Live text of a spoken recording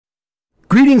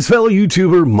Greetings, fellow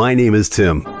YouTuber. My name is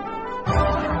Tim.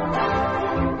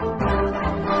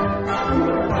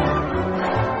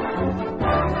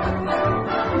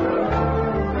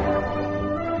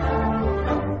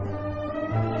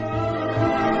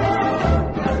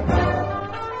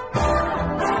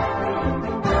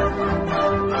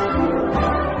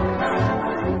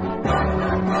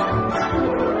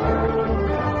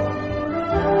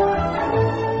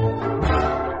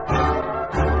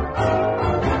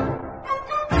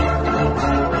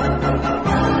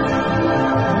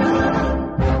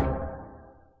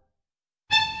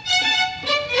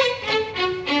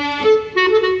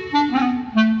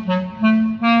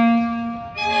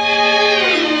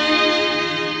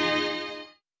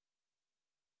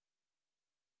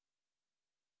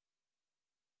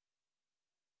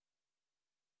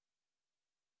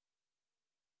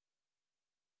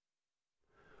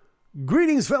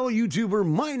 Greetings, fellow YouTuber.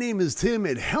 My name is Tim.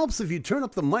 It helps if you turn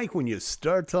up the mic when you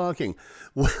start talking.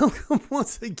 Welcome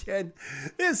once again.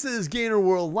 This is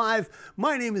GainerWorld Live.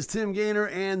 My name is Tim Gainer,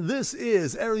 and this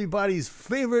is everybody's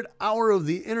favorite hour of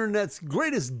the internet's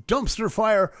greatest dumpster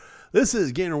fire. This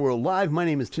is GainerWorld Live. My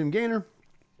name is Tim Gainer.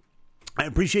 I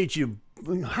appreciate you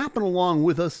hopping along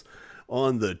with us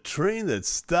on the train that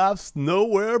stops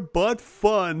nowhere but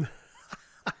fun.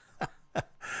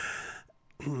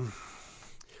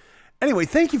 Anyway,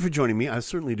 thank you for joining me. I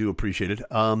certainly do appreciate it.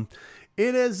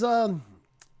 It's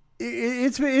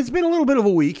been a little bit of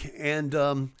a week, and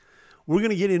we're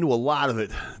going to get into a lot of it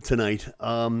tonight.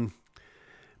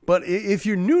 But if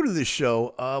you're new to this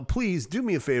show, please do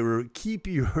me a favor, keep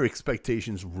your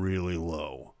expectations really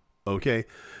low, okay?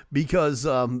 Because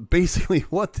basically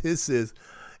what this is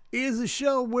a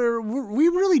show where we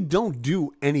really don't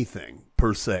do anything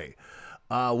per se.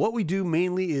 What we do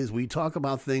mainly is we talk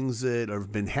about things that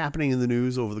have been happening in the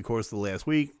news over the course of the last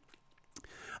week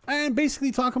and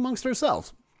basically talk amongst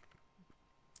ourselves.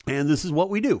 And this is what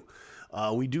we do.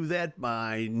 We do that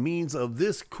by means of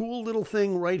this cool little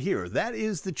thing right here. That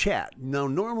is the chat. Now,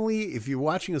 normally, if you're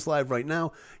watching us live right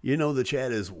now, you know the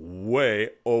chat is way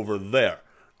over there.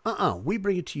 We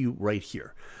bring it to you right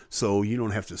here. So you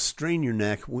don't have to strain your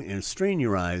neck and strain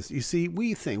your eyes. You see,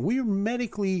 we're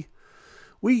medically...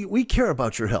 We care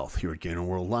about your health here at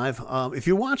GainerWorld Live. If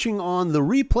you're watching on the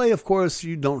replay, of course,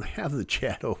 you don't have the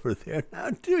chat over there now,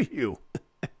 do you?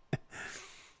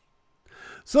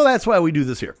 So that's why we do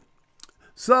this here.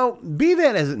 So be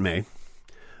that as it may,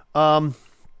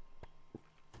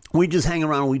 we just hang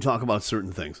around and we talk about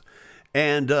certain things.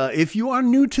 And if you are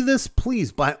new to this,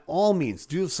 please, by all means,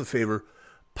 do us a favor.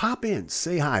 Pop in,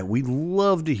 say hi. We'd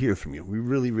love to hear from you. We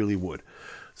really, really would.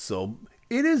 So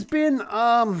it has been...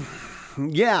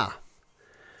 yeah,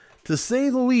 to say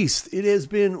the least, it has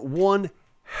been one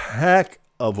heck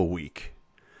of a week.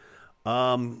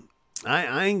 I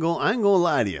ain't gonna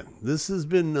lie to you. This has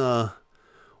been one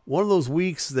of those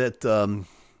weeks that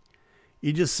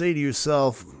you just say to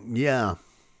yourself, yeah,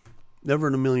 never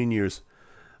in a million years.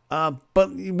 But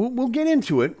we'll get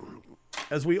into it,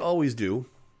 as we always do,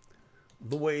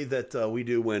 the way that we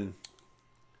do when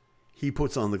he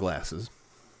puts on the glasses.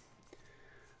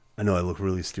 I know I look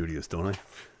really studious, don't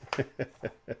I?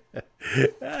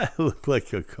 I look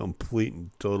like a complete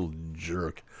and total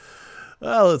jerk.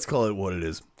 Let's call it what it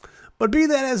is. But be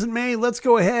that as it may, let's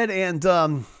go ahead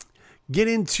and get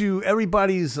into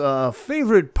everybody's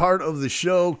favorite part of the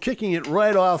show, kicking it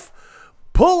right off.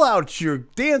 Pull out your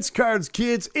dance cards,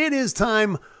 kids. It is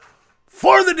time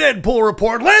for the Deadpool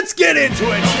Report. Let's get into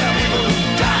it, shall we?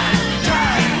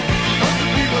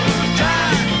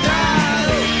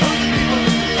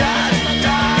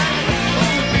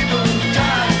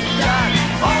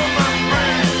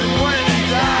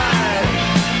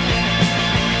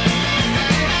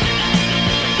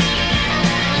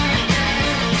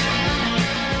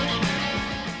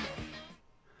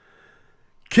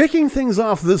 Kicking things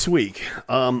off this week,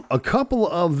 a couple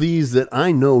of these that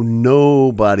I know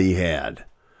nobody had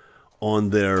on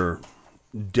their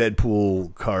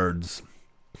Deadpool cards.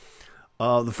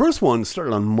 The first one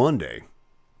started on Monday,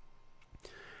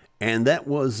 and that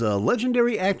was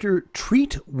legendary actor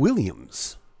Treat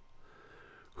Williams,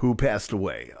 who passed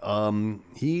away.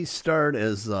 He starred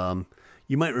as,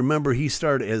 you might remember, he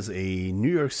starred as a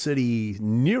New York City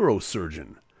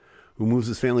neurosurgeon who moves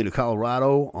his family to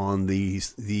Colorado on the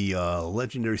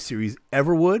legendary series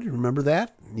Everwood. Remember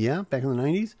that? Yeah, back in the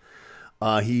 90s.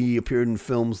 He appeared in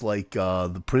films like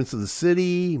The Prince of the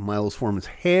City, Milos Forman's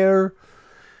Hair.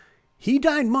 He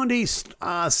died Monday,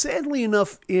 sadly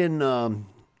enough, in a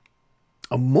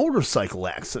motorcycle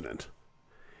accident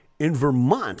in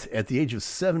Vermont at the age of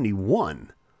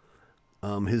 71.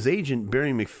 His agent,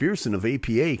 Barry McPherson of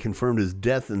APA, confirmed his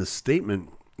death in a statement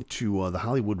to The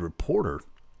Hollywood Reporter.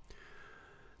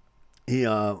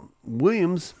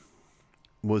 Williams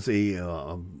was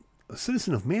a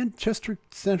citizen of Manchester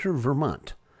Center,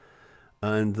 Vermont.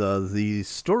 And the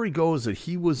story goes that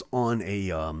he was on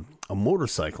a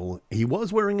motorcycle. He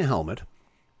was wearing a helmet.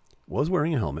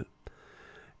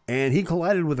 And he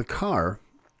collided with a car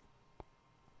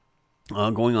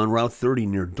going on Route 30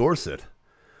 near Dorset.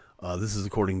 This is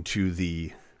according to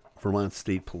the Vermont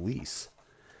State Police.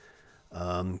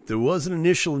 There was an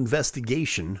initial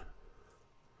investigation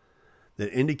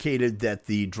that indicated that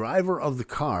the driver of the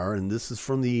car, and this is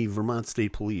from the Vermont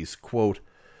State Police, quote,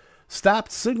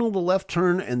 stopped, signaled a left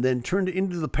turn, and then turned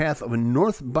into the path of a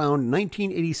northbound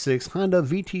 1986 Honda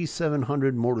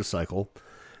VT700 motorcycle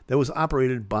that was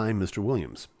operated by Mr.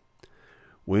 Williams.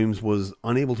 Williams was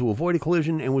unable to avoid a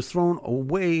collision and was thrown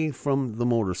away from the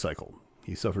motorcycle.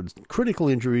 He suffered critical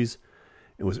injuries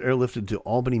and was airlifted to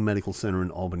Albany Medical Center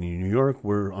in Albany, New York,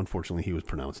 where unfortunately he was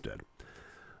pronounced dead.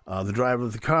 The driver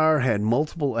of the car had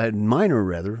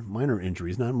minor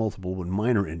injuries, not multiple, but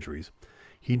minor injuries.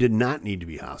 He did not need to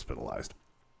be hospitalized.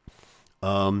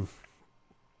 But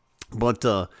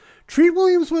Treat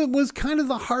Williams was kind of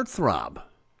the heartthrob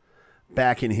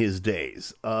back in his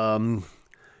days.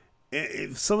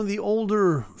 If some of the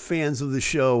older fans of the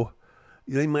show,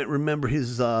 they might remember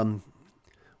his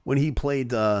when he played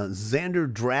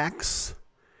Xander Drax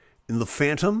in The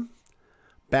Phantom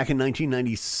back in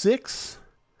 1996.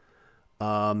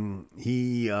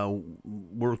 He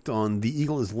worked on The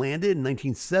Eagle Has Landed in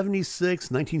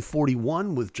 1976,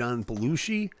 1941 with John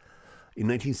Belushi in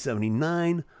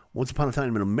 1979, Once Upon a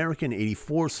Time in America in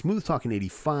 84, Smooth Talk in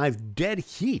 85, Dead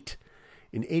Heat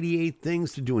in 88,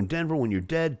 Things to Do in Denver When You're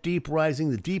Dead, Deep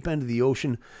Rising, The Deep End of the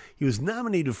Ocean. He was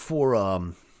nominated for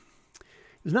an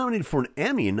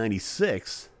Emmy in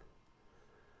 96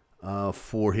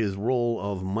 for his role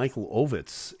of Michael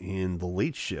Ovitz in The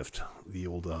Late Shift, the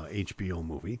old HBO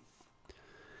movie.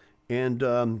 And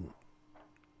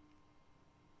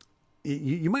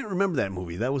you might remember that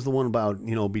movie. That was the one about,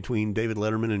 between David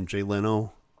Letterman and Jay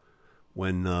Leno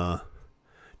when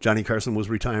Johnny Carson was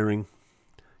retiring.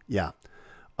 Yeah.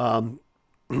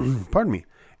 Pardon me.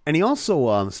 And he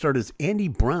also starred as Andy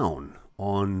Brown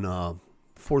on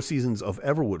 4 seasons of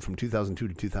Everwood from 2002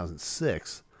 to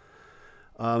 2006.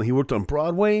 He worked on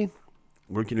Broadway,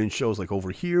 working in shows like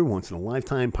Over Here, Once in a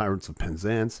Lifetime, Pirates of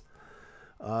Penzance.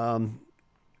 And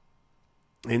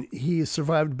he is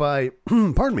survived by,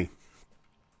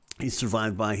 he's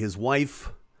survived by his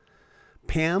wife,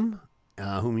 Pam,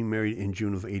 whom he married in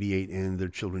June of 88, and their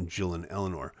children, Jill and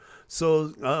Eleanor.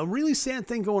 So a really sad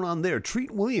thing going on there.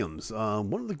 Treat Williams,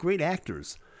 one of the great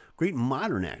actors, great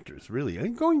modern actors, really.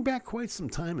 And going back quite some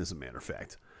time, as a matter of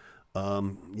fact.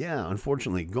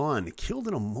 Unfortunately gone, killed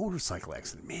in a motorcycle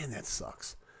accident. Man, that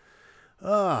sucks.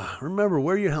 Remember,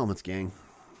 wear your helmets, gang.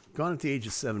 Gone at the age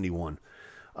of 71.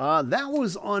 That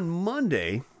was on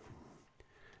Monday.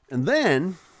 And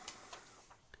then,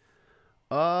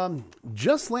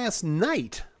 just last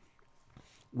night,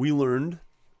 we learned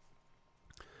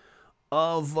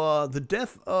of the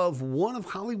death of one of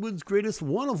Hollywood's greatest,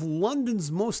 one of London's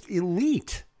most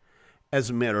elite, as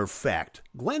a matter of fact,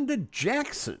 Glenda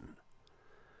Jackson,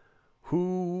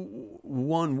 who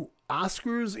won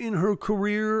Oscars in her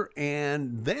career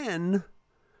and then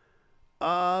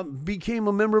became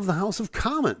a member of the House of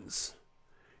Commons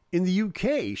in the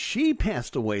UK. She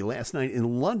passed away last night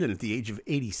in London at the age of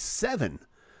 87.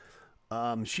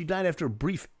 She died after a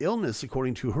brief illness,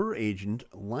 according to her agent,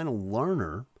 Lionel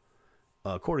Larner,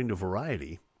 according to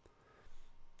Variety.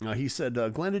 He said,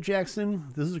 Glenda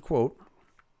Jackson, this is a quote,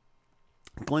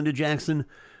 Glenda Jackson,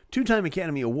 two-time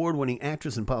Academy Award-winning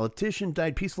actress and politician,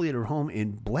 died peacefully at her home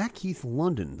in Blackheath,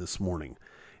 London this morning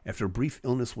after a brief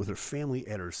illness with her family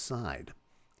at her side.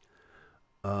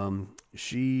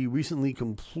 She recently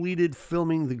completed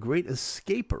filming The Great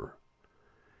Escaper,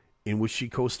 in which she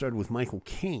co-starred with Michael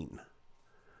Caine.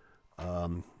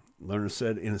 Lerner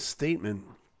said in a statement,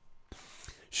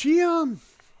 she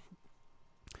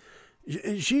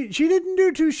didn't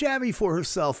do too shabby for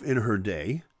herself in her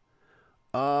day.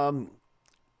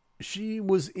 She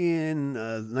was in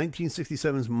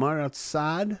 1967's Marat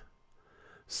Sad,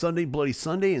 Sunday Bloody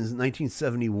Sunday in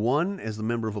 1971 as the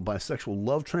member of a bisexual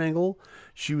love triangle.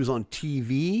 She was on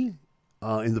TV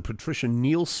in the Patricia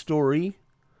Neal Story.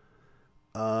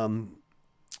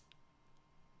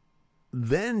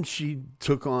 Then she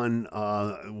took on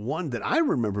one that I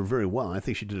remember very well. I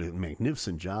think she did a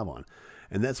magnificent job on.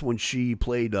 And that's when she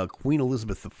played Queen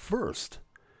Elizabeth I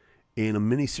in a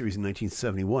miniseries in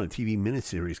 1971, a TV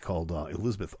miniseries called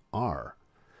Elizabeth R.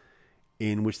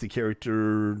 in which the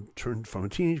character turned from a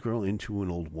teenage girl into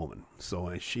an old woman.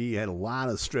 So she had a lot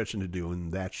of stretching to do,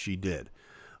 and that she did.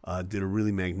 Did a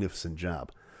really magnificent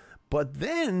job. But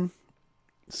then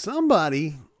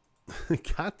somebody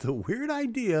got the weird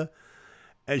idea,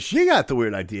 and she got the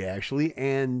weird idea, actually,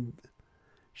 and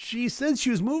she said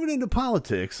she was moving into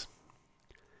politics,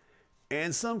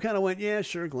 and some kind of went, yeah,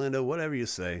 sure, Glenda, whatever you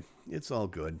say. It's all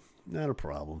good. Not a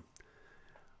problem.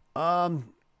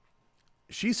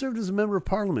 She served as a member of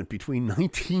parliament between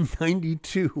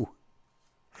 1992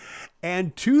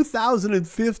 and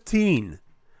 2015.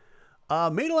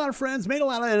 Made a lot of friends, made a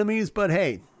lot of enemies, but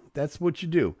hey, that's what you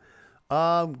do.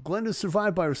 Glenda's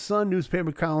survived by her son,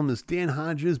 newspaper columnist Dan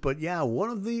Hodges, but yeah, one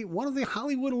of the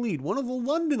Hollywood elite, one of the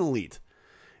London elite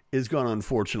is gone,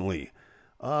 unfortunately.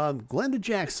 Glenda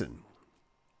Jackson,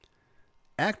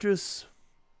 actress,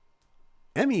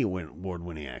 Emmy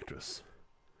award-winning actress,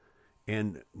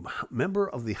 and member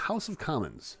of the House of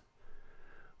Commons,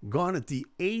 gone at the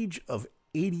age of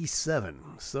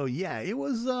 87. So yeah, it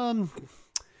was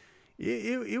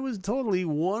it was totally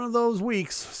one of those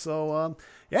weeks. So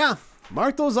yeah,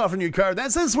 mark those off on your card.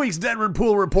 That's this week's Deadwood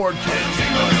Pool Report, kids.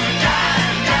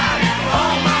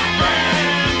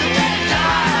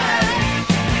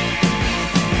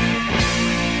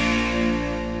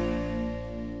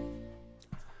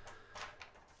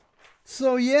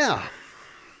 So yeah,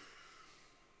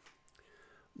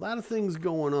 a lot of things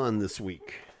going on this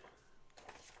week.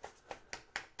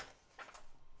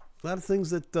 A lot of things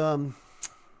that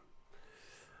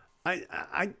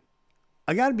I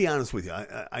got to be honest with you.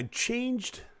 I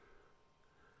changed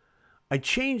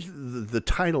the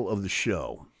title of the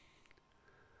show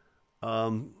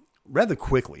rather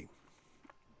quickly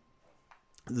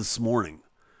this morning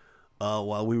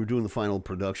while we were doing the final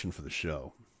production for the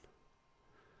show.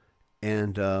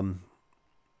 And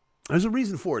there's a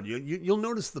reason for it. You'll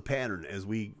notice the pattern as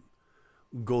we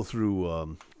go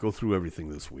through everything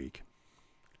this week.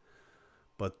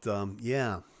 But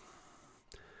yeah,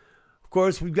 of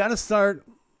course, we've got to start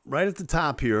right at the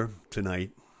top here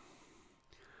tonight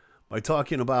by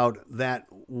talking about that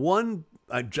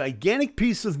a gigantic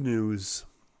piece of news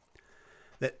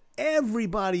that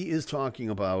everybody is talking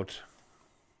about.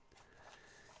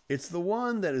 It's the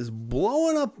one that is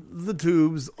blowing up the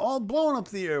tubes, all blowing up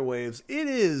the airwaves. It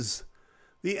is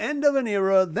the end of an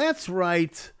era. That's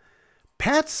right.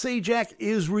 Pat Sajak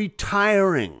is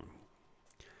retiring.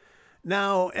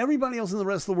 Now, everybody else in the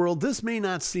rest of the world, this may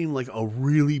not seem like a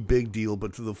really big deal,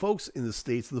 but to the folks in the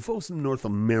States, to the folks in North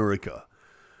America,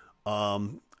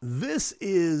 this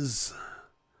is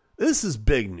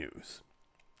big news.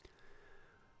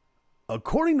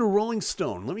 According to Rolling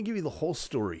Stone, let me give you the whole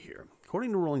story here.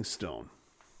 According to Rolling Stone,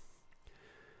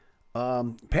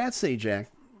 Pat Sajak,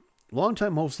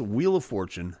 longtime host of Wheel of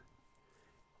Fortune,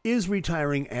 is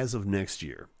retiring as of next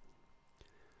year.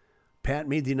 Pat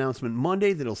made the announcement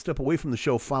Monday that he'll step away from the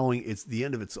show following the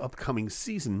end of its upcoming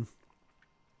season.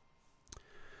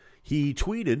 He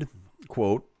tweeted,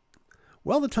 quote,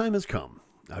 "Well, the time has come.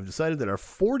 I've decided that our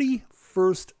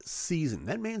 41st season,"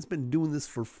 that man's been doing this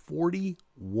for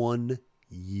 41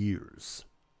 years.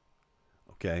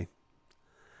 Okay?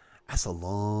 That's a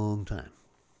long time.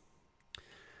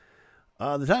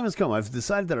 The time has come. I've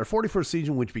decided that our 41st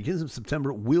season, which begins in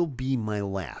September, will be my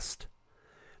last.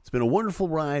 It's been a wonderful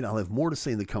ride. I'll have more to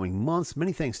say in the coming months.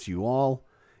 Many thanks to you all.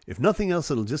 If nothing else,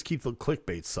 it'll just keep the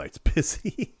clickbait sites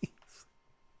busy.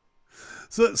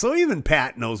 So even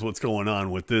Pat knows what's going on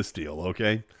with this deal,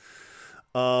 okay?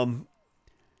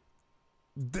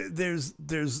 There's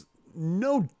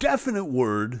no definite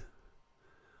word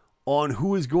on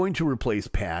who is going to replace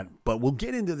Pat, but we'll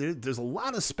get into there's a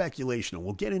lot of speculation, and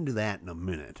we'll get into that in a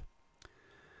minute.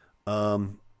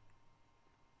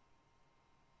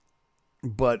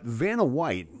 But Vanna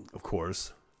White, of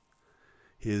course,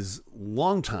 his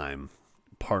longtime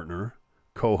partner,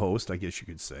 co-host, I guess you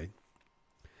could say,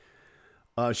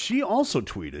 she also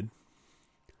tweeted,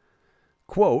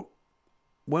 quote,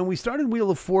 "When we started Wheel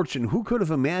of Fortune, who could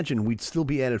have imagined we'd still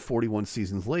be at it 41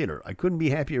 seasons later? I couldn't be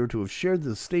happier to have shared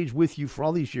the stage with you for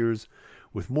all these years,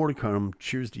 with more to come.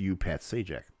 Cheers to you, Pat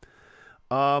Sajak."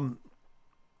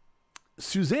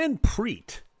 Suzanne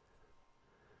Preet,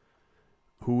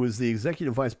 who was the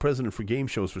executive vice president for game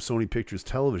shows for Sony Pictures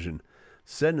Television,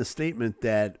 said in a statement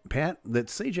that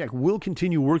Sajak will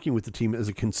continue working with the team as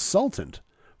a consultant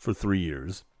for 3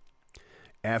 years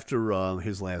after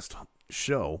his last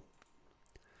show.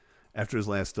 After his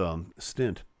last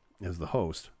stint as the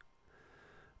host.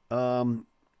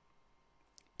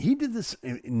 He did this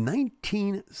in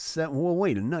 1970. Well,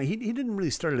 wait, no, he didn't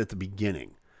really start it at the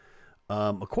beginning.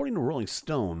 According to Rolling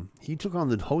Stone, he took on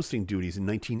the hosting duties in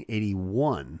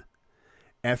 1981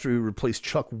 after he replaced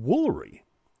Chuck Woolery,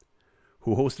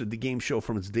 who hosted the game show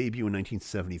from its debut in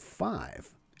 1975,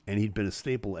 and he'd been a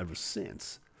staple ever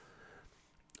since.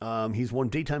 He's won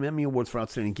Daytime Emmy Awards for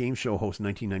Outstanding Game Show Host in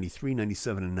 1993,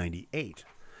 97, and 98.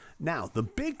 Now, the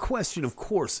big question, of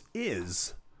course,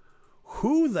 is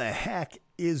who the heck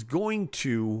is going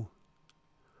to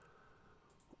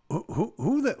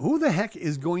who the heck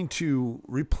is going to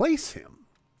replace him?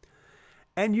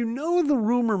 And you know the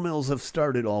rumor mills have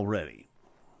started already.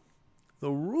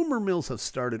 The rumor mills have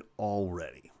started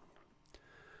already.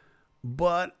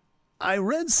 But I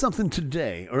read something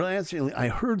today, or actually I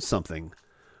heard something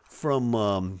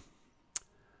from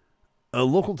a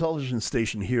local television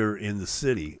station here in the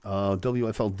city,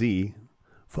 WFLD,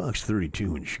 Fox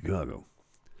 32 in Chicago,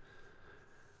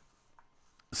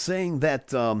 saying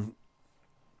that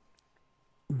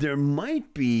there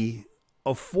might be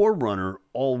a forerunner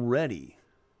already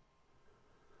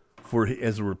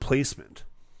as a replacement.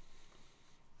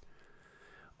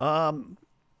 Let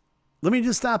me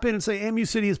just stop in and say, Amu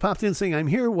City has popped in saying, I'm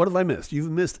here. What have I missed? You've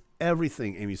missed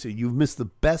everything, Amu City. You've missed the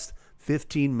best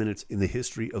 15 minutes in the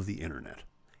history of the internet.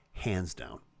 Hands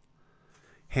down.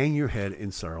 Hang your head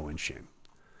in sorrow and shame.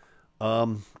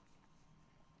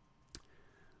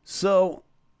 So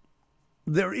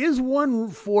there is one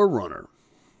forerunner.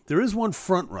 There is one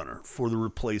front runner for the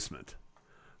replacement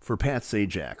for Pat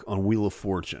Sajak on Wheel of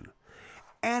Fortune.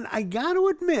 And I got to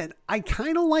admit, I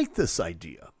kind of like this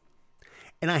idea.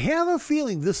 And I have a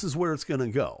feeling this is where it's going to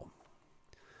go.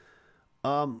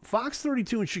 Fox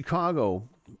 32 in Chicago,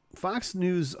 Fox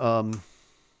News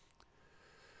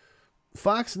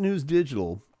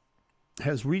Digital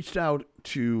has reached out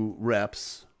to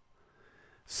reps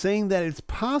saying that it's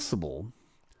possible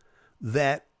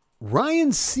that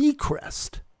Ryan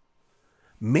Seacrest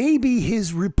may be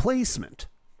his replacement.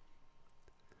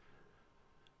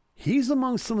 He's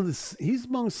among some of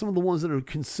the ones that are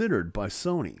considered by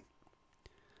Sony.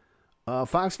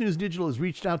 Fox News Digital has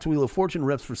reached out to Wheel of Fortune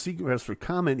reps for Seacrest for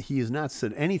comment. He has not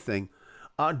said anything.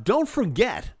 Don't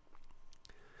forget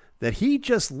that he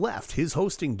just left his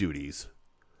hosting duties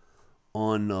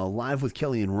on Live with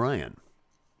Kelly and Ryan.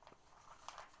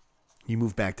 He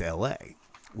moved back to L.A.,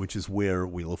 which is where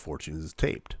Wheel of Fortune is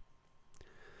taped.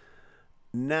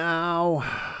 Now,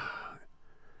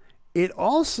 it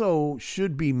also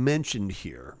should be mentioned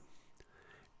here,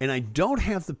 and I don't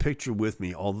have the picture with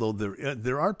me, although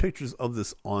there are pictures of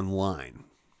this online,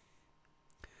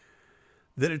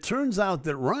 that it turns out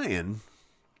that Ryan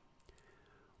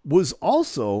was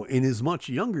also, in his much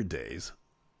younger days,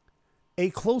 a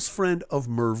close friend of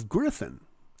Merv Griffin,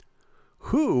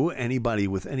 who anybody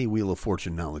with any Wheel of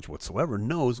Fortune knowledge whatsoever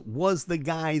knows was the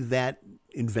guy that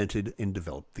invented and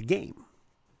developed the game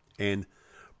and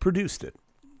produced it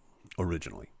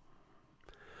originally.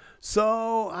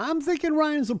 So I'm thinking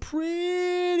Ryan's a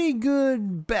pretty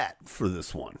good bet for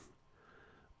this one.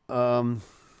 They're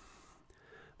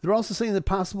also saying that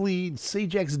possibly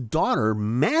Sajak's daughter,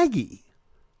 Maggie,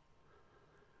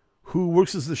 who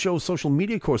works as the show's social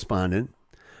media correspondent,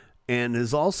 and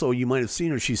is also, you might have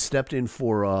seen her, she stepped in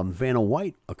for Vanna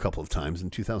White a couple of times in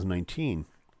 2019,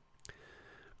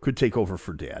 could take over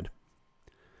for Dad.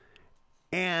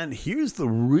 And here's the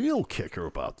real kicker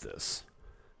about this.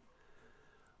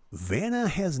 Vanna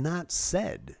has not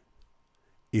said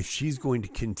if she's going to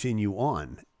continue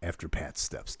on after Pat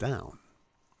steps down.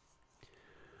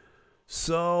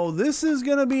 So this is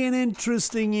going to be an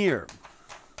interesting year.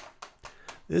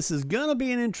 This is going to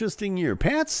be an interesting year.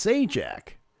 Pat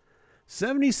Sajak,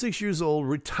 76 years old,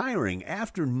 retiring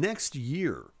after next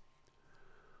year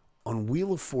on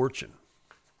Wheel of Fortune.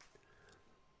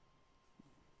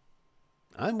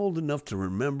 I'm old enough to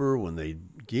remember when they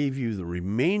gave you the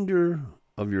remainder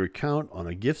of your account on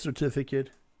a gift certificate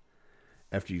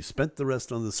after you spent the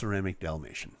rest on the ceramic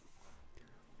Dalmatian.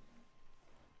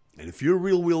 And if you're a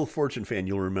real Wheel of Fortune fan,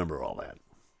 you'll remember all that.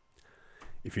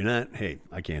 If you're not, hey,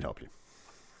 I can't help you.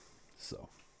 So,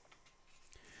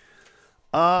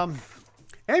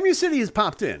 Amu City has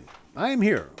popped in. I am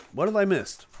here. What have I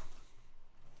missed?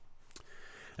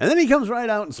 And then he comes right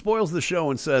out and spoils the show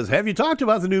and says, have you talked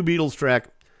about the new Beatles track?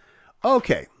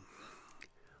 Okay.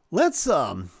 Let's,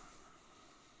 I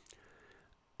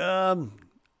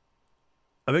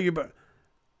beg your pardon.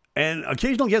 And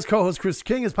occasional guest co-host Chris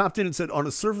King has popped in and said, on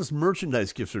a Service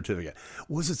Merchandise gift certificate.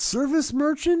 Was it Service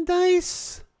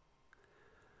Merchandise?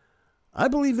 I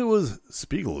believe it was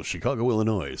Spiegel, Chicago,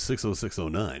 Illinois,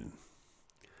 60609.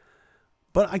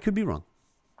 But I could be wrong.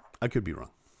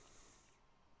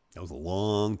 That was a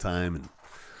long time and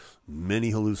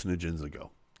many hallucinogens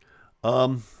ago.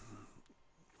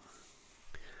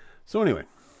 So anyway.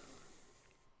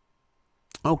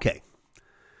 Okay.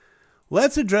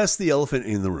 Let's address the elephant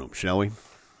in the room, shall we?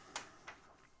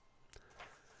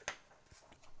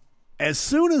 As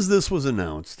soon as this was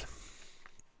announced,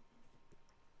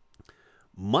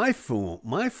 my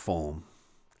phone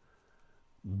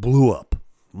blew up.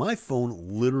 My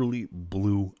phone literally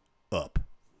blew up.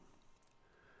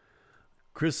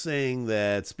 Chris saying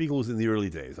that Spiegel was in the early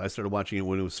days. I started watching it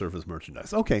when it was Surface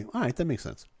merchandise. Okay, all right, that makes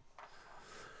sense.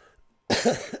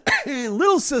 And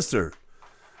little sister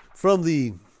from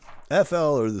the FL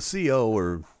or the CO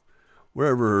or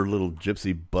wherever her little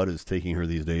gypsy butt is taking her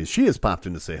these days, she has popped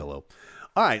in to say hello.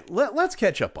 All right, let's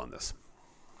catch up on this.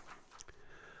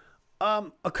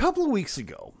 A couple of weeks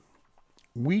ago,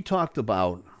 we talked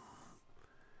about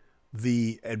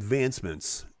the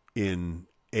advancements in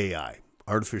AI,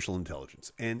 artificial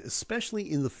intelligence, and especially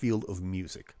in the field of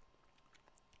music.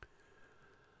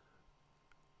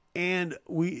 And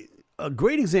a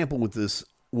great example with this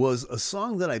was a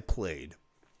song that I played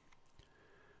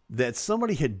that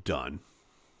somebody had done.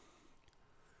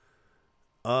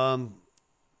 Let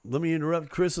me interrupt.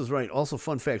 Chris is right. Also,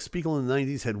 fun fact, Spiegel in the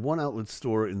 90s had one outlet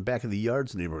store in the back of the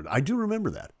Yards neighborhood. I do remember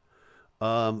that.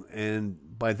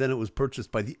 And by then it was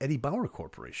purchased by the Eddie Bauer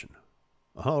Corporation.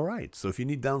 All right. So if you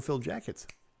need down-filled jackets,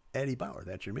 Eddie Bauer,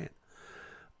 that's your man.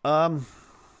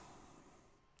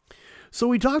 So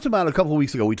we talked about a couple of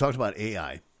weeks ago, we talked about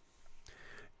AI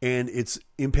and its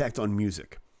impact on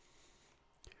music.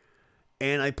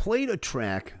 And I played a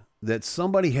track that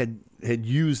somebody had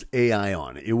used AI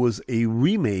on. It was a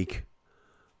remake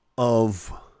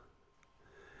of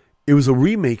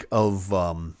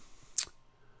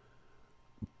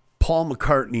Paul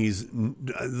McCartney's,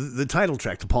 the title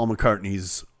track to Paul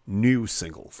McCartney's new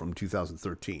single from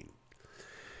 2013.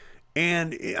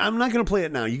 And I'm not going to play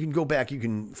it now. You can go back. You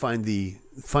can find the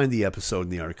episode in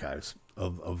the archives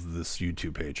of this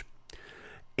YouTube page.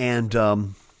 And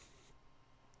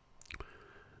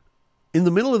in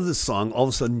the middle of this song, all of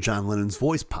a sudden, John Lennon's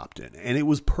voice popped in. And it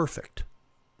was perfect.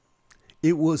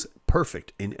 It was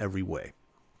perfect in every way.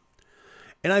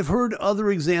 And I've heard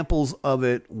other examples of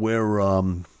it where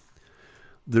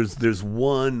there's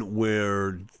one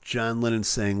where John Lennon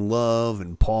sang Love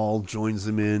and Paul joins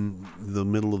him in the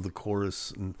middle of the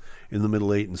chorus and in the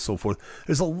middle eight and so forth.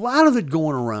 There's a lot of it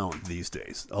going around these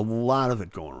days. A lot of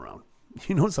it going around.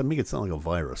 You notice I make it sound like a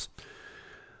virus.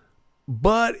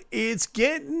 But it's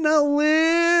getting a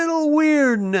little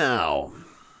weird now.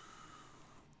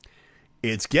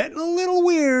 It's getting a little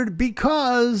weird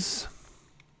because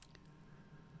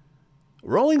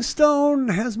Rolling Stone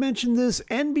has mentioned this.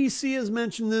 NBC has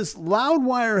mentioned this.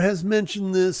 Loudwire has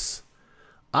mentioned this.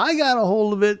 I got a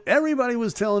hold of it. Everybody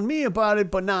was telling me about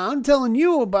it, but now I'm telling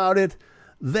you about it,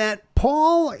 that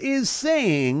Paul is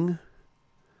saying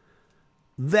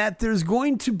that there's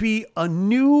going to be a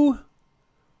new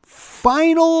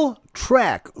final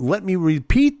track. Let me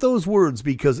repeat those words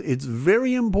because it's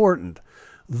very important.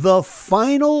 The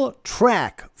final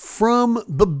track from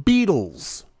the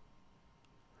Beatles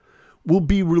will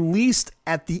be released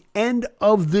at the end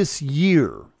of this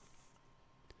year.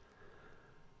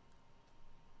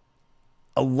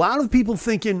 A lot of people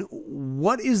thinking,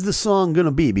 what is the song going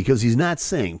to be? Because he's not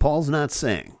saying. Paul's not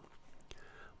saying.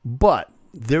 But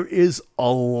there is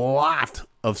a lot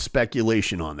of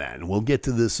speculation on that, and we'll get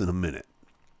to this in a minute.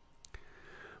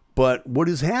 But what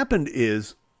has happened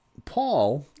is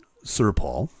Paul, Sir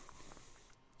Paul,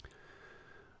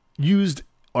 used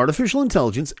artificial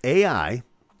intelligence, AI,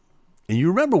 and you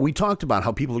remember we talked about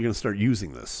how people are going to start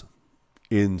using this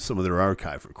in some of their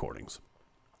archive recordings.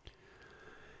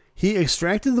 He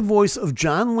extracted the voice of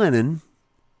John Lennon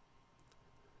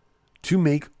to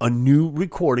make a new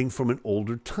recording from an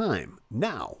older time.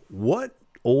 Now, what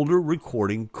older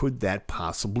recording could that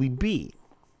possibly be?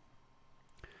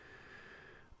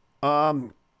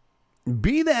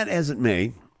 Be that as it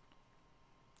may,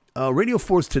 Radio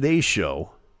 4's Today's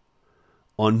Show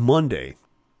on Monday,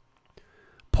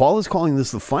 Paul is calling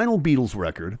this the final Beatles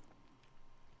record,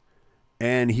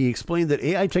 and he explained that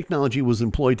AI technology was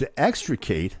employed to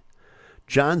extricate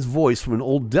John's voice from an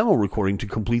old demo recording to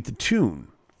complete the tune.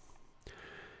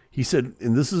 He said,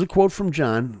 and this is a quote from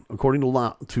John, according to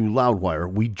Loudwire,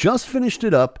 "We just finished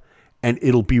it up, and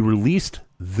it'll be released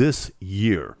this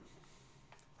year."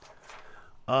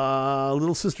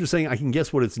 Little sister saying, I can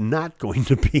guess what it's not going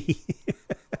to be.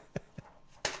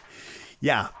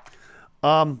 Yeah.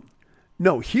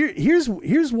 No, here's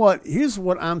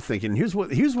what I'm thinking. Here's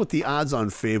what the odds-on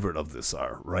favorite of this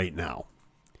are right now.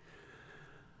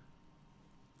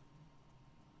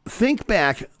 Think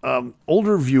back,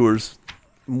 older viewers,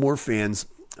 more fans,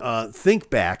 think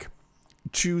back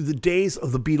to the days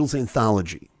of the Beatles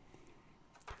anthology,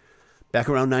 back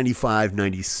around 95,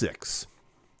 96.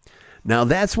 Now,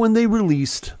 that's when they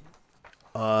released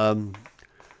 2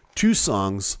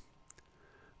 songs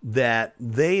that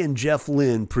they and Jeff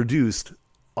Lynne produced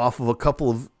off of a couple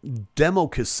of demo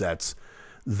cassettes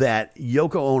that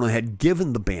Yoko Ono had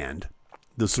given the band,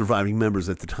 the surviving members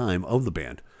at the time of the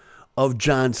band, of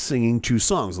John singing 2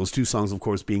 songs. Those 2 songs, of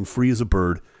course, being Free as a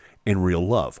Bird and Real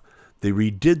Love. They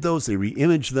redid those, they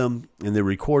re-imaged them, and they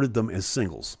recorded them as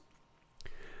singles.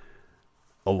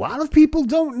 A lot of people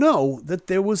don't know that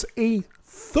there was a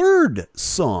 3rd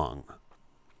song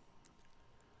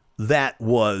that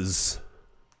was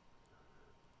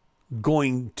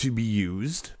going to be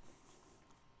used.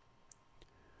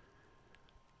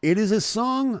 It is a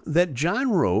song that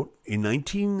John wrote in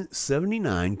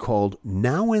 1979 called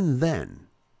Now and Then.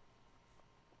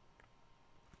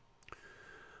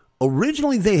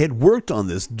 Originally, they had worked on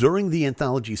this during the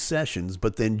anthology sessions,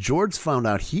 but then George found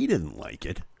out he didn't like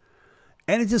it.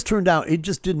 And it just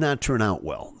did not turn out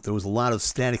well. There was a lot of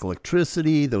static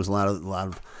electricity. There was a lot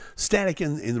of static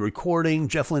in the recording.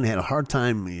 Jeff Lynne had a hard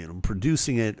time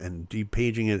producing it and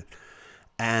de-paging it.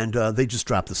 And they just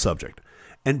dropped the subject.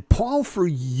 And Paul, for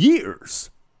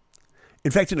years, in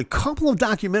fact, in a couple of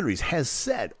documentaries, has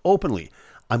said openly,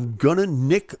 I'm going to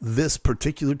nick this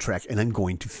particular track and I'm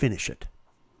going to finish it.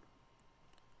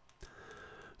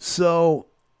 So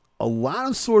a lot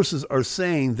of sources are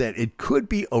saying that it could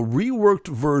be a reworked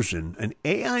version, an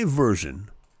AI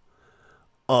version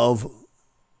of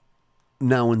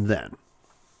Now and Then.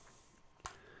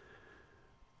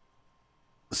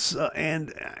 So,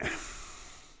 and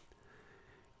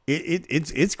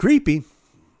it's creepy.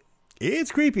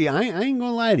 It's creepy. I ain't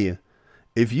gonna lie to you.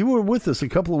 If you were with us a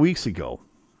couple of weeks ago,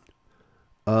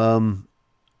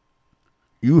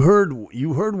 you heard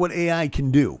what AI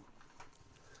can do.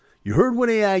 You heard what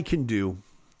AI can do,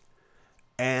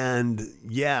 and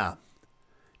yeah,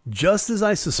 just as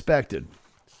I suspected,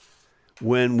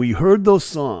 when we heard those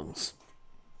songs,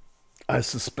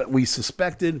 we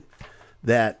suspected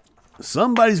that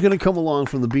somebody's going to come along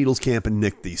from the Beatles camp and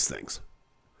nick these things.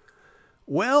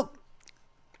 Well,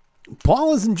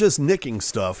 Paul isn't just nicking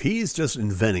stuff, he's just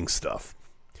inventing stuff,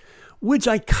 which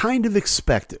I kind of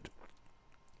expected,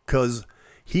 because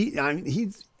he's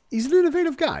an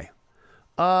innovative guy.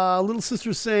 Little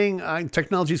Sister's saying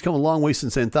technology's come a long way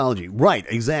since anthology. Right,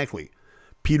 exactly.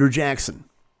 Peter Jackson,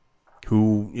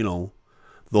 who,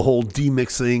 the whole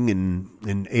demixing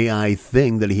and AI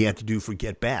thing that he had to do for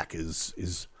Get Back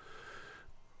is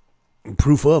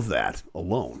proof of that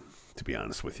alone, to be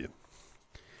honest with you.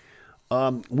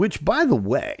 Which, by the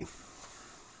way,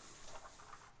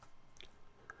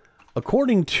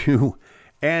 according to,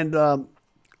 and I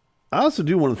also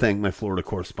do want to thank my Florida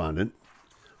correspondent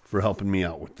for helping me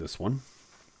out with this one,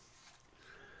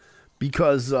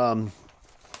 because there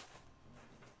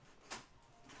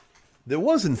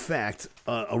was, in fact,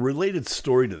 a related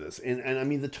story to this, and I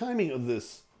mean the timing of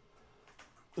this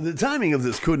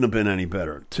couldn't have been any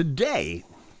better. Today,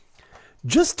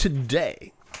 just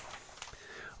today,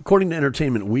 according to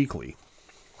Entertainment Weekly,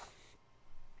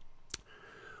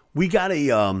 we got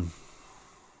a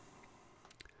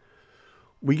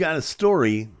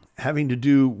story having to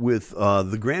do with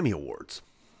the Grammy Awards.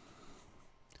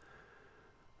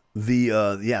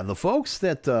 The folks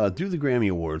that do the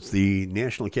Grammy Awards, the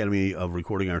National Academy of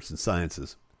Recording Arts and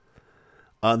Sciences,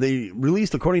 they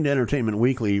released, according to Entertainment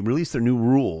Weekly, released their new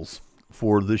rules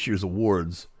for this year's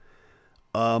awards,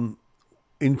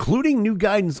 including new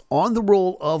guidance on the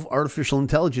role of artificial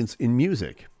intelligence in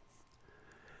music.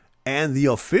 And the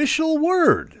official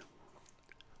word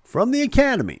from the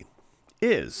Academy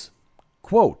is,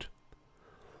 quote,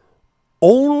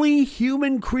 only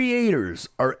human creators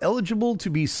are eligible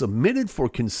to be submitted for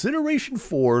consideration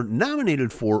for,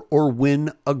 nominated for, or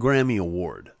win a Grammy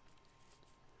Award.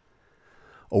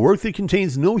 A work that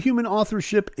contains no human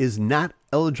authorship is not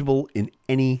eligible in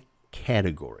any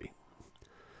category.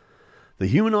 The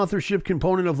human authorship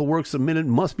component of the work submitted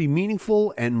must be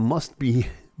meaningful and must be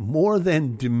more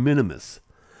than de minimis.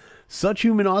 Such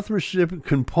human authorship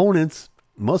components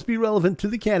must be relevant to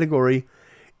the category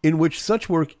in which such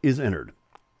work is entered.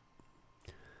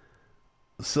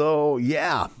 So,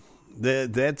 yeah,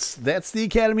 that's the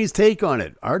Academy's take on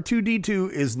it.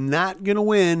 R2-D2 is not going to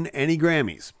win any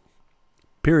Grammys.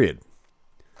 Period.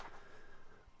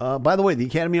 By the way, the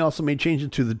Academy also made changes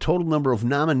to the total number of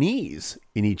nominees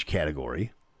in each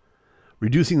category,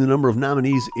 reducing the number of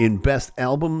nominees in Best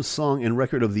Album, Song, and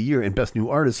Record of the Year and Best New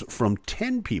Artist from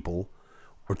 10 people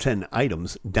or 10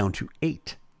 items down to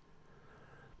 8.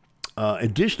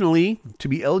 Additionally, to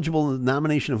be eligible in the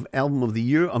nomination of Album of the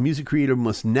Year, a music creator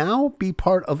must now be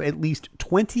part of at least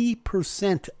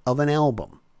 20% of an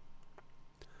album.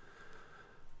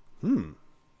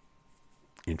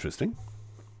 Interesting.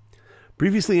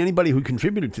 Previously, anybody who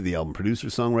contributed to the album, producer,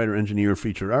 songwriter, engineer,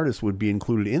 featured artist, would be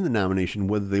included in the nomination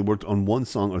whether they worked on one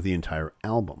song or the entire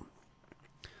album.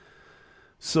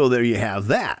 So there you have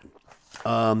that.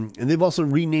 And they've also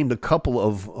renamed a couple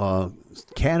of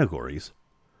categories.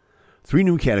 3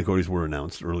 new categories were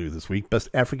announced earlier this week. Best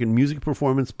African Music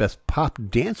Performance, Best Pop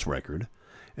Dance Record,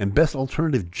 and Best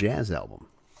Alternative Jazz Album.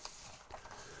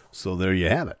 So there you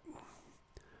have it.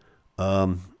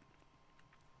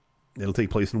 It'll take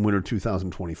place in winter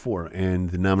 2024, and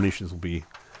the nominations will be,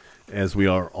 as we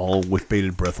are all with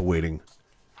bated breath awaiting,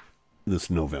 this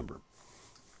November.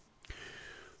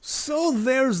 So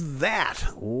there's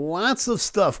that. Lots of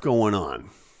stuff going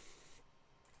on.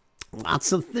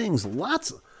 Lots of things.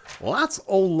 Lots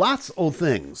of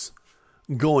things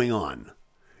going on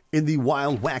in the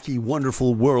wild, wacky,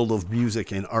 wonderful world of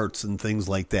music and arts and things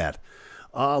like that.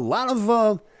 A lot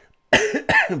of,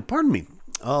 pardon me,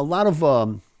 a lot of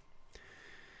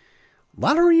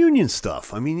reunion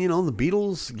stuff. I mean, you know, the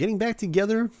Beatles getting back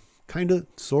together, kind of,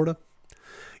 sort of.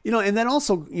 You know, and then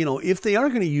also, you know, if they are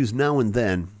going to use Now and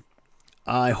Then,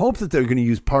 I hope that they're going to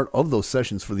use part of those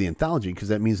sessions for the anthology, because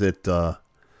that means that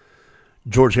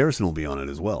George Harrison will be on it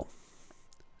as well,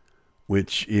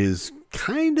 which is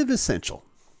kind of essential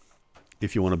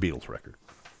if you want a Beatles record.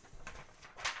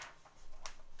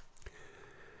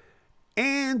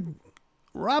 And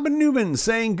Robin Newman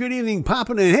saying good evening,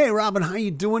 popping in. Hey, Robin, how you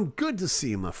doing? Good to see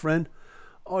you, my friend.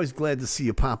 Always glad to see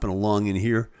you popping along in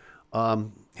here.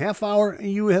 Half hour,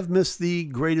 and you have missed the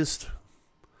greatest.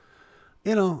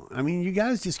 You know, I mean, you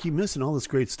guys just keep missing all this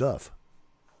great stuff.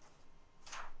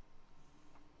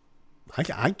 I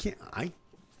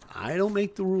don't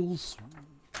make the rules.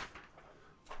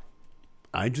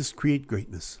 I just create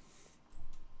greatness.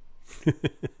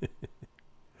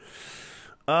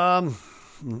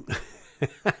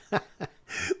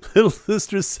 Little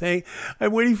sister saying,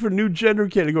 I'm waiting for new gender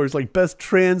categories like best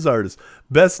trans artist,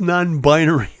 best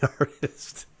non-binary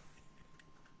artist.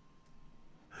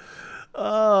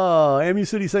 Oh, Amu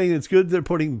City saying it's good they're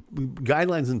putting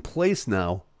guidelines in place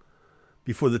now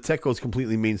before the tech goes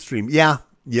completely mainstream. Yeah,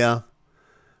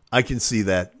 I can see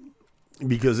that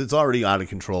because it's already out of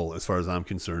control as far as I'm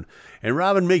concerned. And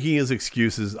Robin making his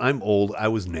excuses. I'm old. I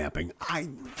was napping.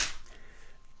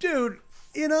 Dude,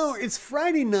 you know, it's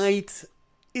Friday night.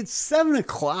 It's 7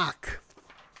 o'clock.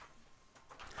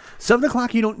 7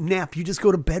 o'clock, you don't nap. You just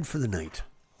go to bed for the night.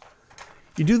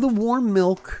 You do the warm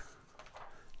milk.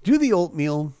 Do the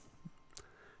oatmeal.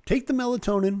 Take the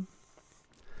melatonin.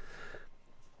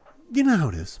 You know how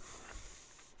it is.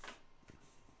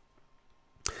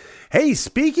 Hey,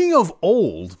 speaking of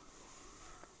old,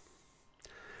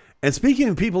 and speaking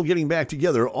of people getting back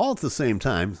together all at the same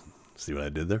time, see what I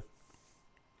did there?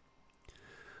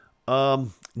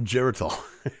 Geritol.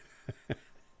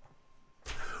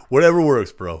 Whatever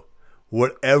works, bro.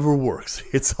 Whatever works.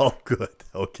 It's all good,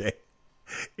 okay?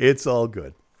 It's all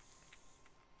good.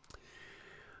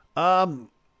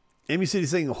 Amy City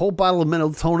saying a whole bottle of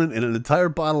melatonin and an entire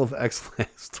bottle of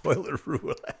X-Lax toilet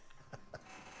roulette.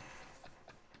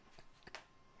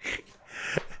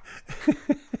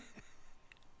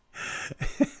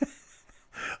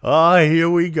 Here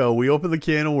we go. We open the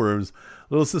can of worms.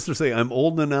 Little sister saying, I'm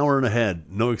old and an hour and ahead.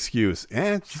 No excuse.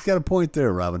 She's got a point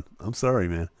there, Robin. I'm sorry,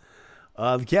 man.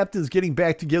 The captain's getting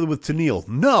back together with Tennille.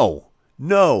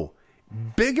 No.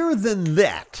 Bigger than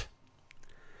that.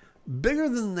 Bigger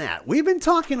than that. We've been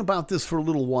talking about this for a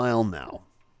little while now.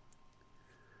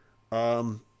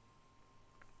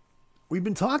 We've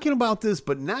been talking about this,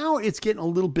 but now it's getting a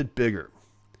little bit bigger.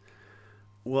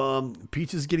 Well,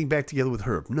 Peach is getting back together with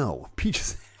Herb. No, Peach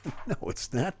is... No,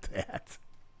 it's not that.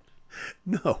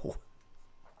 No.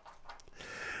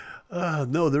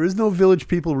 No, there is no Village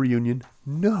People reunion.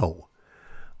 No.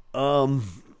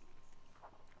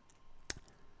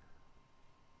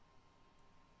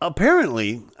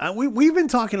 Apparently, we've been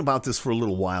talking about this for a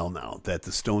little while now, that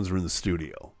the Stones are in the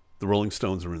studio. The Rolling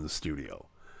Stones are in the studio.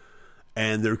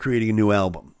 And they're creating a new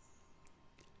album.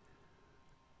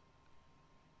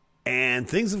 And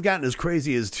things have gotten as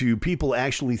crazy as to people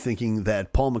actually thinking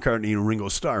that Paul McCartney and Ringo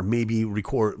Starr may be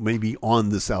on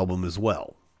this album as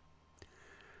well.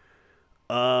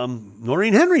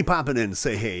 Noreen Henry popping in to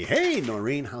say, hey,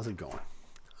 Noreen, how's it going?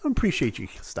 I appreciate you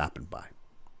stopping by.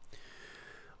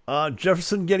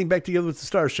 Jefferson getting back together with the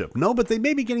Starship. No, but they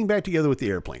may be getting back together with the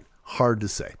airplane. Hard to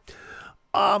say.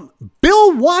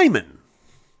 Bill Wyman,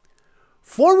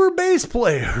 former bass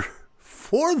player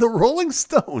for the Rolling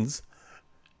Stones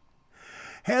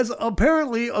has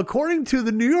apparently, according to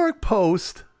the New York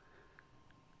Post,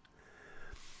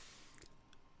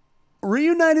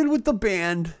 reunited with the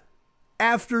band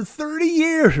after 30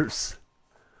 years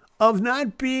of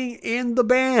not being in the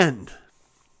band.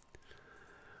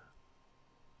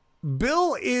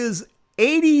 Bill is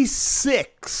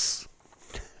 86.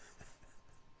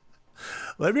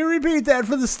 Let me repeat that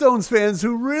for the Stones fans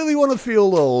who really want to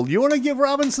feel old. You want to give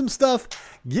Robin some stuff?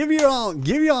 Give you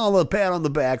all a pat on the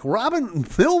back.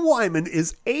 Bill Wyman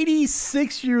is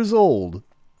 86 years old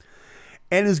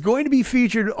and is going to be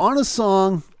featured on a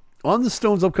song on the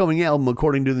Stones' upcoming album,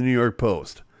 according to the New York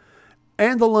Post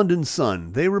and the London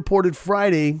Sun. They reported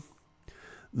Friday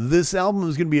this album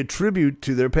is going to be a tribute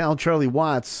to their pal Charlie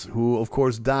Watts, who, of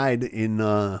course, died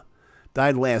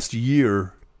last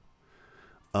year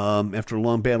after a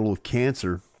long battle with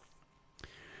cancer.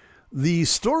 The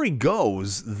story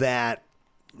goes that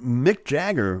Mick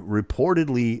Jagger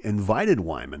reportedly invited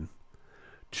Wyman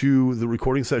to the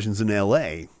recording sessions in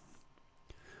L.A.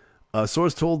 A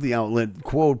source told the outlet,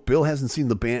 quote, Bill hasn't seen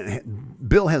the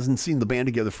band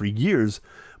together for years,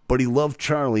 but he loved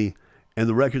Charlie, and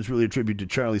the record's really a tribute to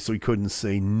Charlie, so he couldn't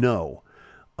say no.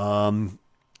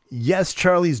 Yes,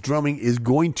 Charlie's drumming is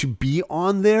going to be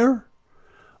on there,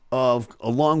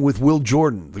 along with Will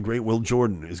Jordan. The great Will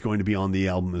Jordan is going to be on the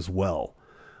album as well.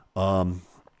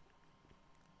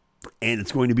 And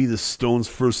it's going to be the Stones'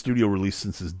 first studio release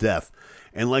since his death.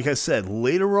 And like I said,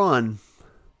 later on,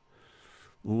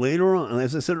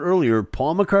 as I said earlier,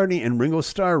 Paul McCartney and Ringo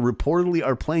Starr reportedly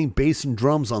are playing bass and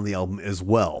drums on the album as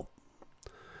well.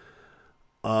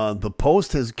 The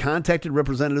Post has contacted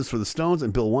representatives for the Stones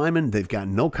and Bill Wyman. They've got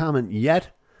no comment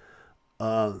yet.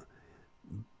 Bill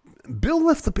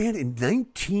left the band in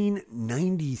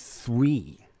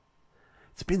 1993.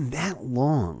 It's been that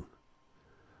long.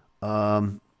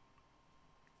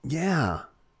 Yeah.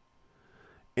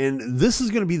 And this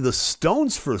is going to be the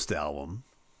Stones' first album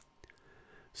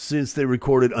since they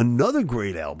recorded another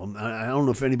great album. I don't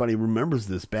know if anybody remembers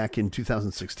this. Back in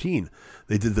 2016,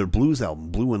 they did their blues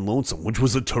album, Blue and Lonesome, which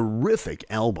was a terrific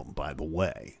album, by the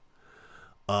way.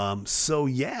 So,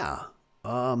 yeah.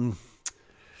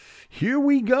 Here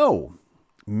we go.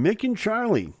 Mick and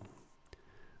Charlie.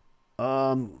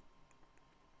 Bill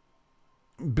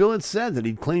had said that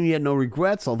he'd claimed he had no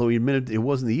regrets, although he admitted it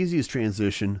wasn't the easiest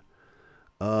transition.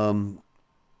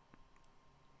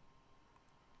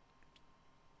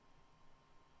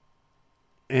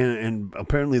 And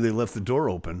apparently they left the door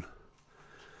open.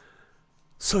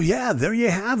 So yeah, there you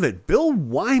have it. Bill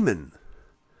Wyman.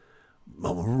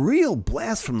 A real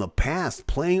blast from the past,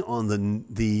 playing on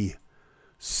the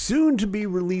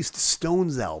soon-to-be-released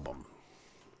Stones album.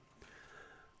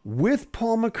 With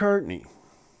Paul McCartney.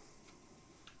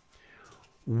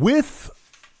 With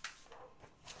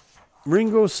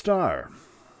Ringo Starr.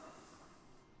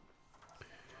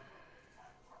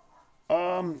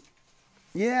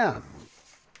 Yeah.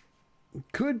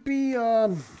 Could be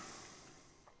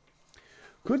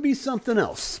something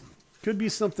else. Could be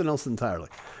something else entirely.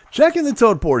 Checking the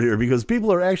tote board here because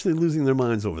people are actually losing their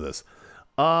minds over this.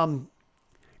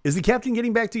 Is the Captain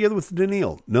getting back together with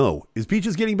Daniil? No. Is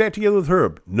Peaches getting back together with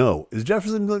Herb? No. Is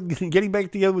Jefferson getting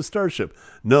back together with Starship?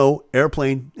 No.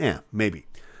 Airplane? Yeah, maybe.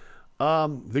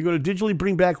 They're going to digitally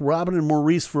bring back Robin and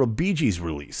Maurice for a Bee Gees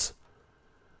release.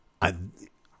 At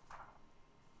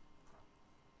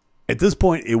this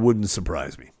point, it wouldn't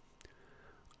surprise me.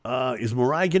 Is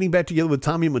Mariah getting back together with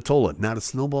Tommy Mottola? Not a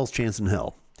snowball's chance in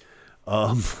hell.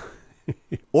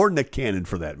 Or Nick Cannon,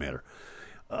 for that matter.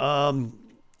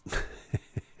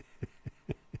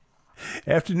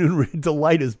 Afternoon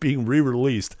Delight is being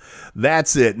re-released.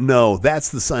 That's it. No, that's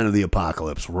the sign of the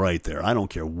apocalypse right there. I don't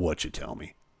care what you tell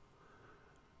me.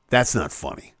 That's not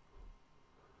funny.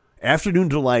 Afternoon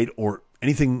Delight or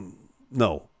anything.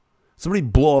 No. Somebody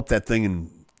blow up that thing in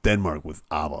Denmark with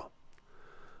ABBA.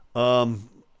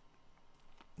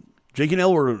 Jake and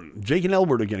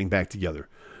Elbert are getting back together.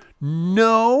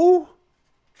 No.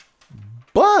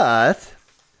 But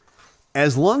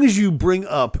as long as you bring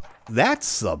up that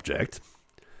subject,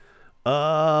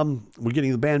 we're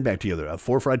getting the band back together.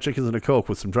 4 fried chickens and a Coke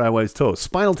with some dry white toast.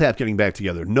 Spinal Tap getting back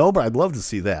together. No, but I'd love to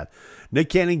see that. Nick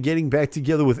Cannon getting back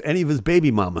together with any of his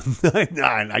baby mama.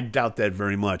 I doubt that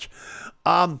very much.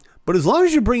 But as long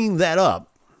as you're bringing that up,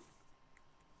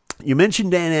 you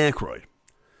mentioned Dan Aykroyd.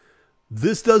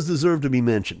 This does deserve to be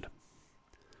mentioned.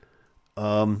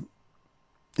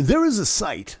 There is a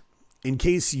site, in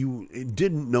case you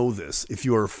didn't know this, if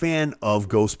you're a fan of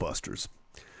Ghostbusters,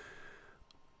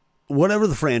 whatever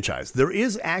the franchise, there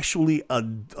is actually a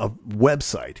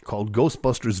website called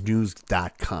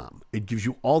ghostbustersnews.com. It gives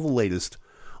you all the latest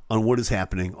on what is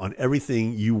happening, on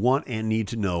everything you want and need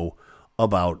to know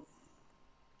about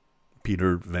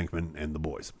Peter Venkman and the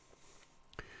boys.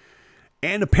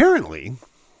 And apparently,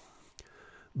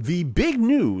 the big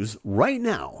news right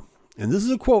now, and this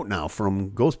is a quote now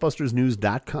from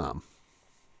ghostbustersnews.com,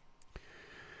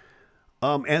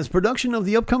 as production of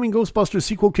the upcoming Ghostbusters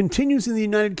sequel continues in the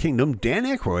United Kingdom, Dan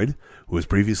Aykroyd, who has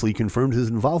previously confirmed his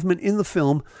involvement in the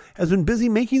film, has been busy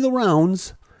making the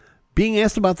rounds, being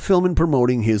asked about the film and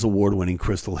promoting his award-winning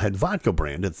Crystal Head vodka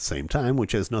brand at the same time,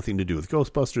 which has nothing to do with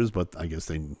Ghostbusters, but I guess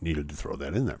they needed to throw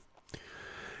that in there.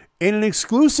 In an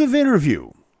exclusive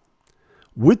interview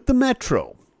with the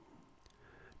Metro,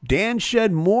 Dan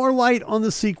shed more light on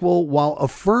the sequel while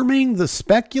affirming the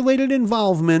speculated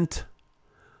involvement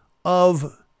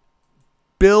of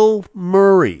Bill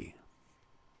Murray.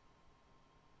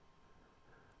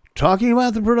 Talking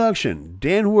about the production,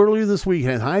 Dan, who earlier this week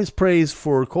had highest praise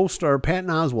for co-star Patton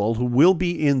Oswalt, who will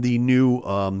be in the new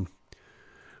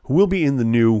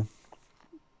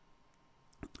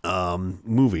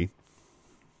movie.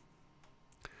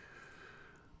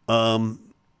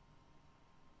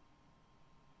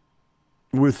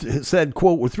 Said,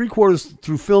 quote, "We're 3/4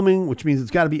 through filming, which means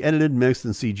it's got to be edited, mixed,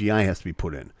 and CGI has to be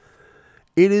put in.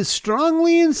 It is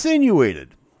strongly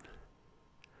insinuated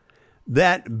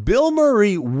that Bill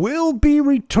Murray will be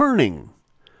returning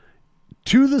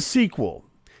to the sequel.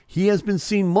 He has been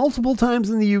seen multiple times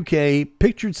in the UK,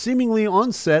 pictured seemingly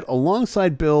on set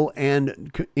alongside Bill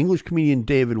and English comedian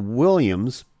David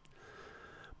Williams,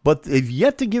 but they've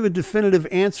yet to give a definitive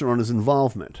answer on his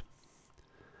involvement.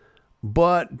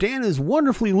 But Dan is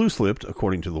wonderfully loose-lipped,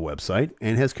 according to the website,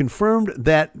 and has confirmed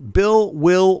that Bill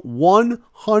will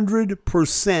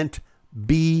 100%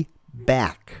 be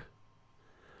back."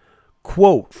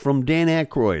 Quote from Dan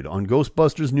Aykroyd on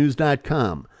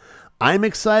GhostbustersNews.com. "I'm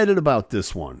excited about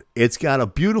this one. It's got a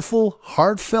beautiful,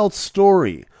 heartfelt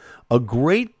story, a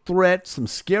great threat, some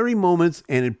scary moments,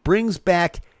 and it brings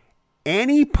back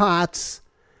Annie Potts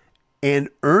and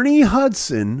Ernie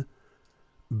Hudson,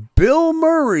 Bill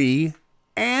Murray,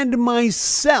 and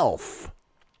myself.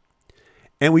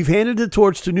 And we've handed the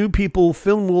torch to new people,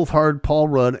 Phil Wolfhard, Paul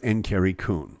Rudd, and Carrie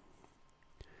Coon.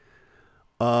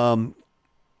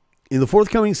 In the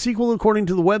forthcoming sequel, according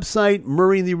to the website,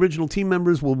 Murray and the original team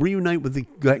members will reunite with the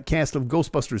cast of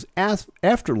Ghostbusters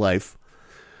Afterlife,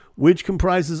 which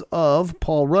comprises of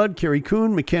Paul Rudd, Carrie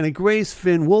Coon, McKenna Grace,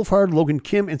 Finn Wolfhard, Logan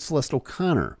Kim, and Celeste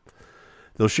O'Connor.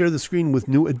 They'll share the screen with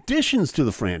new additions to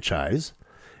the franchise,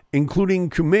 including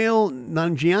Kumail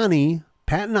Nanjiani,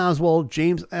 Patton Oswalt,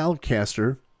 James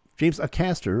Acaster,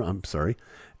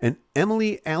 and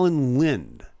Emily Allen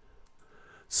Lind.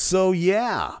 So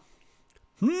yeah,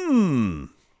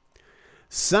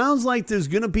 sounds like there's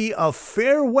going to be a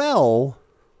farewell.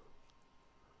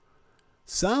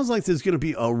 Sounds like there's going to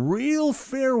be a real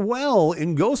farewell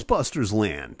in Ghostbusters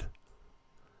land.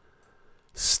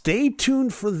 Stay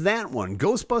tuned for that one.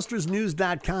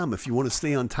 GhostbustersNews.com if you want to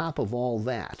stay on top of all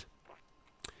that.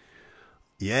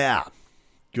 Yeah,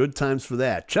 good times for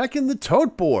that. Check in the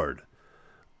tote board.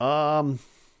 I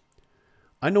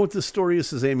know what this story is,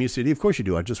 says AMUCD. Of course you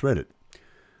do. I just read it.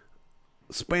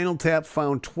 Spinal Tap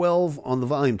found 12 on the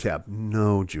volume tab.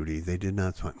 No, Judy, they did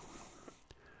not find.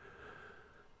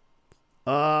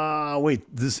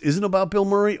 Wait, this isn't about Bill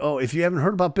Murray? Oh, if you haven't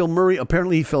heard about Bill Murray,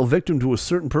 apparently he fell victim to a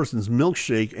certain person's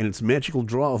milkshake and its magical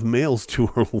draw of males to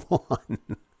her lawn.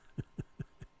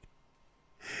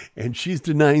 And she's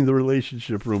denying the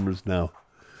relationship rumors now.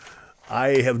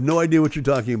 I have no idea what you're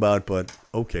talking about, but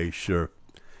okay, sure.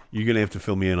 You're going to have to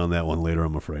fill me in on that one later,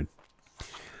 I'm afraid.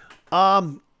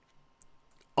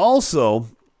 Also,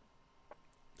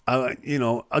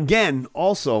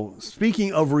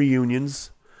 speaking of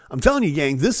reunions, I'm telling you,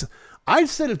 gang, I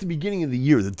said at the beginning of the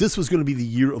year that this was going to be the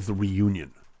year of the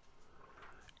reunion.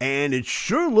 And it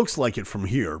sure looks like it from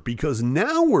here, because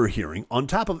now we're hearing, on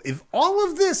top of, if all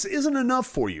of this isn't enough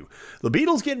for you, the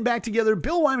Beatles getting back together,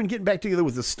 Bill Wyman getting back together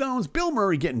with the Stones, Bill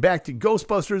Murray getting back to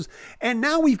Ghostbusters, and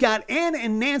now we've got Ann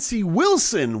and Nancy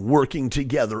Wilson working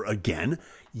together again.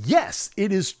 Yes,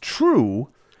 it is true.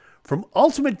 From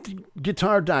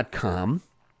UltimateGuitar.com,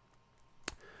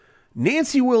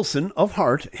 Nancy Wilson of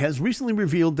Heart has recently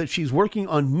revealed that she's working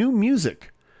on new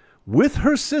music with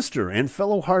her sister and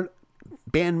fellow Heart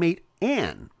bandmate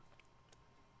Ann.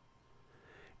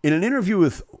 In an interview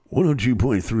with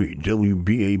 102.3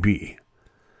 WBAB,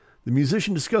 the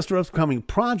musician discussed her upcoming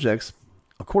projects,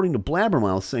 according to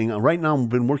Blabbermouth, saying, right now I've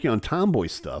been working on Tomboy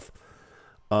stuff.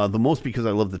 The most because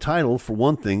I love the title. For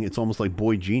one thing, it's almost like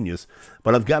Boy Genius.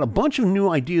 But I've got a bunch of new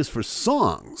ideas for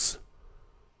songs.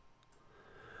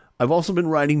 I've also been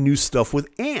writing new stuff with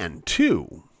Ann,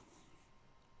 too.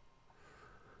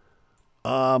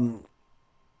 So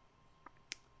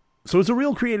it's a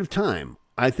real creative time.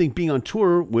 I think being on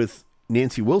tour with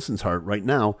Nancy Wilson's Heart right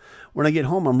now, when I get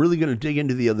home, I'm really going to dig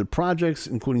into the other projects,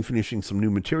 including finishing some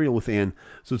new material with Ann.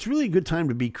 So it's really a good time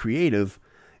to be creative.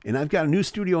 And I've got a new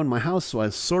studio in my house, so I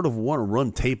sort of want to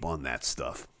run tape on that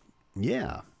stuff.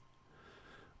 Yeah.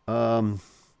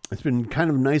 It's been kind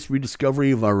of a nice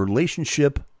rediscovery of our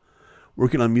relationship,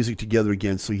 working on music together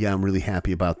again. So yeah, I'm really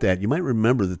happy about that. You might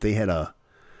remember that they had a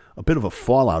bit of a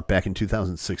fallout back in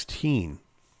 2016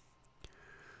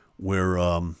 where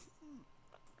Ann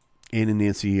and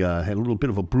Nancy had a little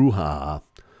bit of a brouhaha.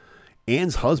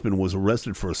 Ann's husband was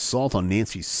arrested for assault on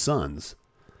Nancy's sons,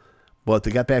 but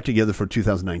they got back together for a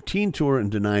 2019 tour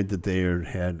and denied that they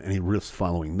had any rifts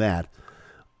following that.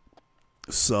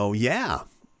 So yeah,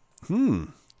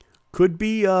 could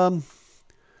be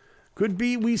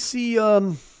we see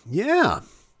yeah,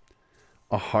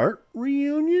 a Heart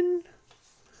reunion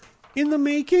in the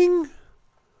making.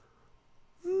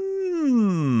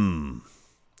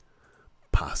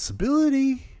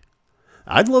 Possibility.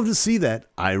 I'd love to see that.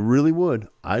 I really would.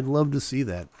 I'd love to see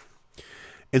that.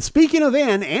 And speaking of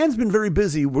Ann, Ann's been very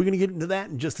busy. We're going to get into that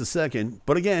in just a second.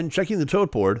 But again, checking the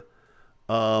tote board.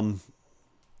 Amy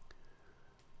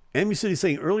City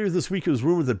saying earlier this week it was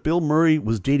rumored that Bill Murray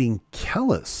was dating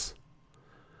Kellis.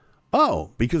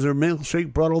 Oh, because her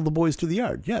milkshake brought all the boys to the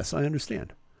yard. Yes, I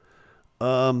understand.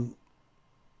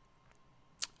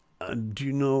 Do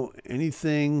you know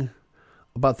anything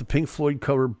about the Pink Floyd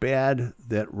cover Bad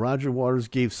that Roger Waters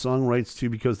gave song rights to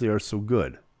because they are so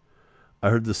good? I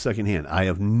heard this secondhand. I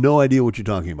have no idea what you're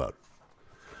talking about.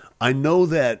 I know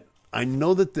that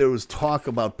there was talk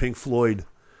about Pink Floyd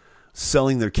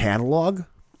selling their catalog.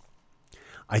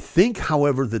 I think,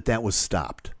 however, that was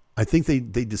stopped. I think they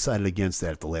decided against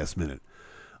that at the last minute.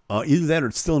 Either that or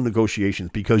it's still in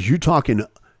negotiations because you're talking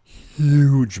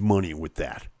huge money with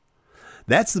that.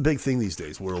 That's the big thing these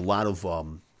days, where a lot of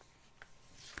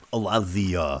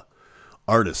the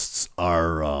artists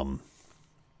are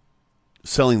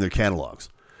selling their catalogs.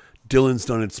 Dylan's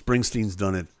done it. Springsteen's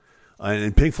done it.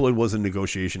 And Pink Floyd was in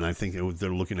negotiation. I think they're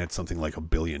looking at something like $1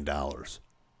 billion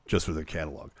just for their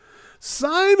catalog.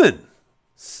 Simon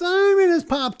has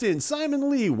popped in.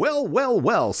 Simon Lee.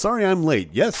 Well. Sorry I'm late.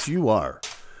 Yes, you are.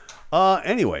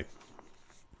 Anyway.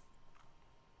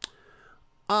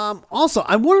 Also,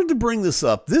 I wanted to bring this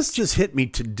up. This just hit me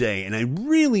today, and I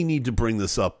really need to bring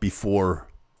this up before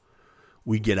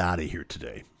we get out of here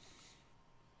today.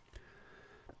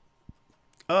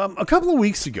 A couple of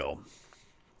weeks ago,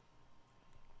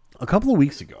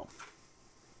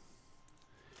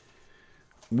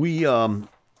 we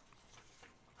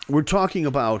were talking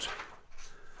about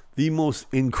the most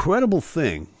incredible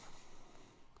thing.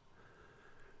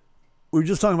 We were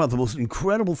just talking about the most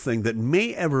incredible thing that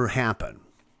may ever happen.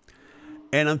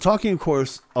 And I'm talking, of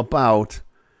course, about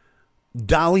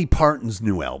Dolly Parton's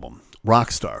new album,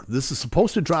 Rockstar. This is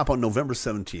supposed to drop on November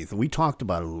 17th, and we talked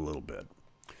about it a little bit.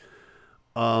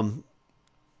 And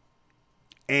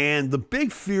the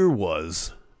big fear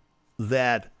was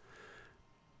that,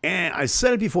 and I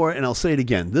said it before, and I'll say it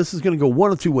again, this is going to go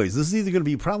one of two ways. This is either going to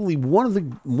be probably one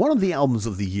of the albums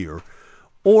of the year,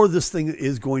 or this thing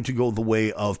is going to go the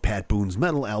way of Pat Boone's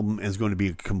Metal album and is going to be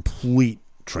a complete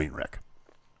train wreck.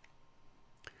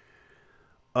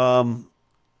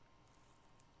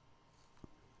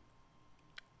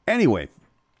 Anyway,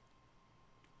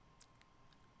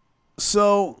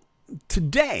 so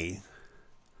today,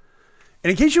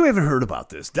 and in case you haven't heard about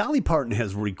this, Dolly Parton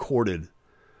has recorded,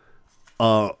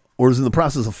 or is in the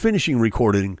process of finishing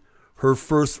recording her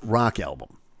first rock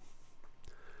album.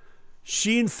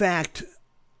 She, in fact,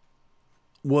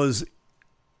 was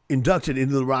inducted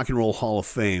into the Rock and Roll Hall of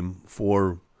Fame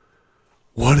for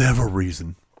whatever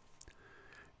reason.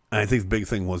 And I think the big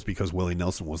thing was because Willie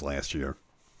Nelson was last year.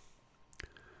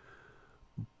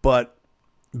 But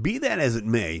be that as it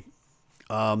may,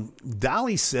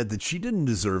 Dolly said that she didn't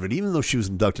deserve it, even though she was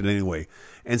inducted anyway,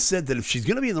 and said that if she's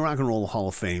going to be in the Rock and Roll Hall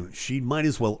of Fame, she might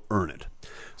as well earn it.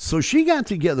 So she got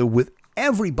together with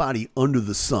everybody under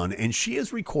the sun, and she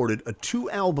has recorded a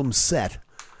 2-album set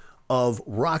of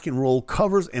rock and roll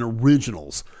covers and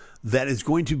originals that is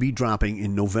going to be dropping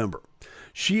in November.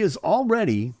 She has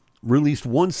already released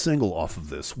one single off of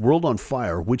this, World on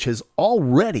Fire, which has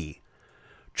already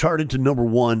charted to number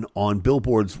 1 on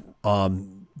Billboard's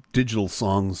digital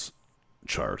songs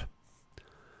chart.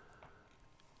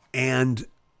 And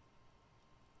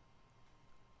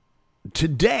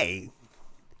today,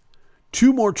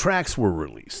 2 more tracks were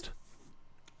released.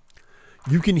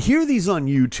 You can hear these on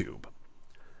YouTube,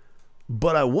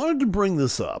 but I wanted to bring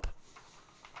this up.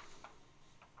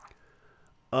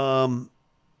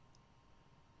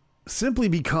 Simply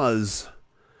because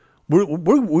we're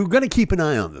going to keep an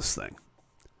eye on this thing.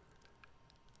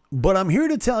 But I'm here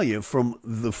to tell you from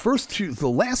the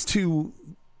last 2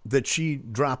 that she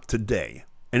dropped today,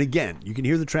 and again, you can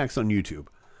hear the tracks on YouTube.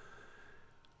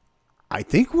 I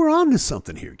think we're on to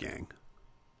something here, gang.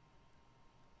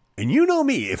 And you know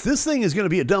me, if this thing is going to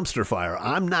be a dumpster fire,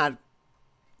 I'm not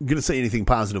going to say anything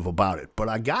positive about it. But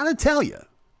I got to tell you,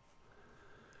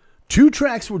 2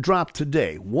 tracks were dropped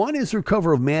today. One is her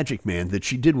cover of Magic Man that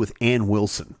she did with Ann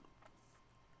Wilson.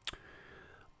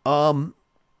 And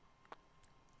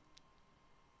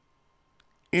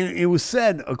it was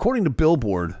said, according to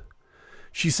Billboard,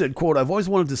 she said, quote, I've always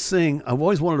wanted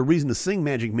a reason to sing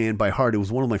Magic Man by heart. It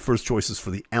was one of my first choices for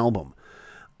the album.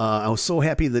 I was so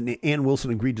happy that Ann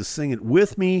Wilson agreed to sing it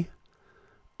with me.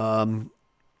 I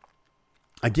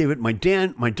gave it my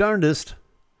darndest.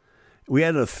 We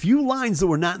had a few lines that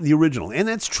were not in the original, and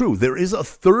that's true. There is a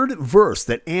 3rd verse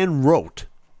that Ann wrote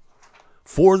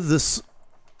for this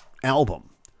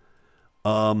album.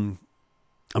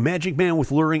 A magic man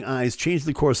with luring eyes changed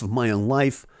the course of my own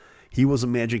life. He was a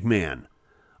magic man.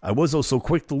 I was oh so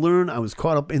quick to learn. I was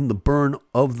caught up in the burn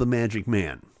of the magic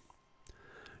man.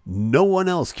 No one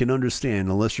else can understand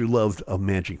unless you're loved a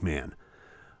magic man.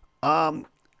 And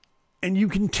you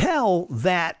can tell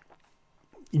that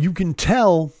you can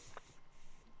tell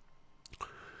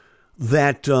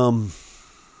this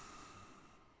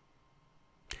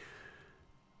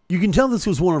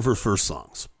was one of her first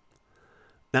songs.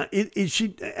 Now,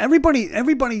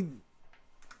 everybody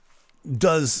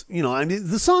does, I mean,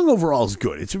 the song overall is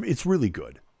good. It's really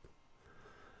good.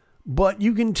 But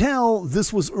you can tell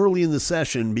this was early in the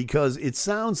session because it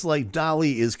sounds like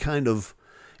Dolly is kind of,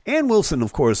 Ann Wilson,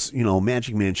 of course,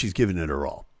 Magic Man, she's giving it her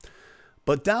all.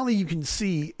 But Dolly, you can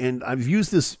see, and I've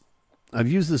used this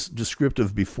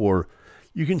descriptive before.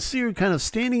 You can see her kind of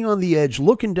standing on the edge,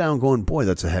 looking down, going, boy,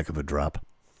 that's a heck of a drop.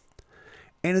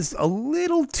 And it's a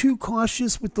little too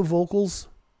cautious with the vocals.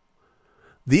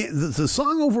 The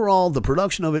song overall, the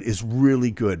production of it is really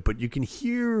good, but you can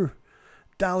hear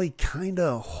Dolly kind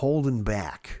of holding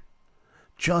back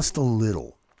just a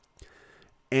little.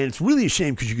 And it's really a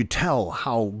shame because you could tell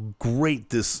how great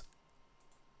this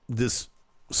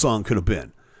song could have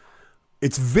been.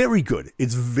 It's very good.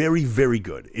 It's very, very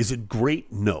good. Is it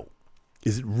great? No.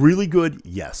 Is it really good?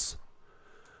 Yes.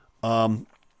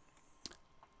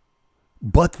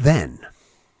 But then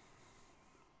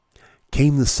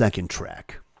came the second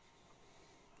track.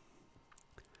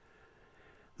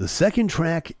 The second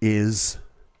track is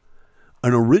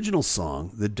an original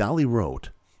song that Dolly wrote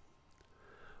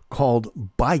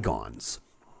called Bygones.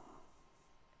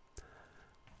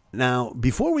 Now,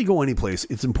 before we go anyplace,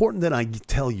 it's important that I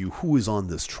tell you who is on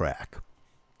this track.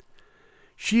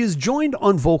 She is joined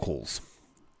on vocals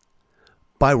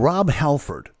by Rob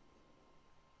Halford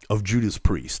of Judas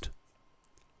Priest.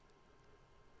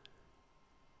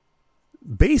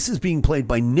 Bass is being played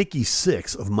by Nikki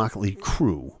Sixx of Motley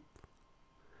Crue.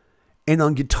 And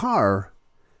on guitar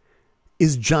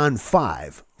is John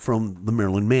Five from the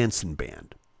Marilyn Manson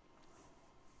Band.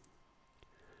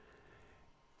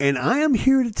 And I am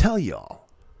here to tell y'all,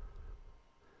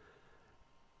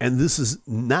 and this is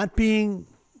not being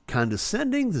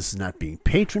condescending, this is not being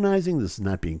patronizing, this is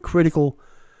not being critical,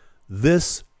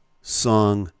 this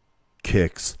song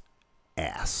kicks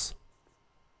ass.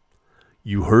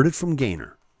 You heard it from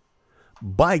Gainer.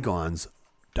 Bygones,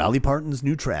 Dolly Parton's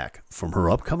new track from her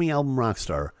upcoming album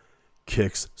Rockstar,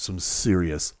 kicks some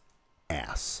serious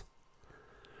ass.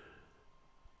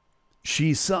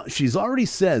 She's already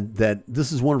said that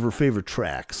this is one of her favorite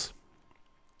tracks.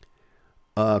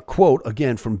 Quote,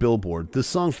 again from Billboard, this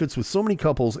song fits with so many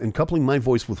couples, and coupling my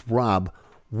voice with Rob,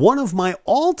 one of my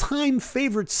all-time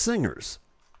favorite singers.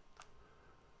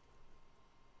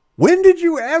 When did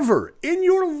you ever in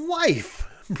your life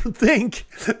think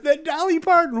that Dolly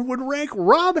Parton would rank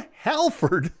Rob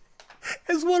Halford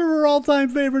as one of her all-time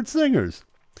favorite singers?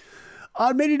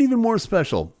 It made it even more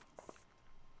special.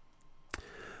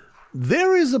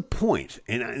 There is a point,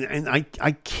 and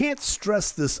I can't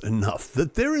stress this enough,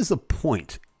 that there is a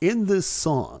point in this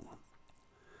song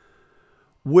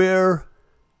where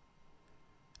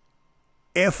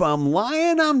if I'm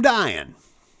lying, I'm dying.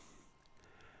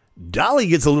 Dolly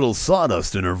gets a little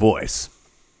sawdust in her voice.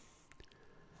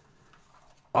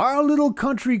 Our little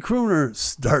country crooner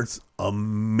starts a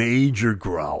major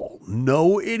growl.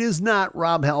 No, it is not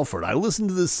Rob Halford. I listened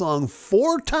to this song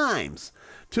 4 times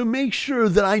to make sure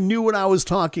that I knew what I was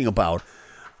talking about.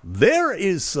 There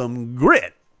is some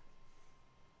grit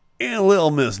in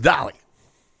Little Miss Dolly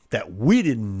that we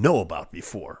didn't know about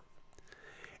before.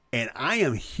 And I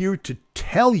am here to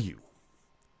tell you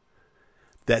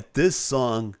that this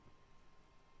song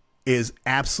is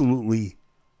absolutely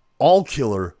all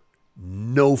killer,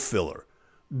 no filler.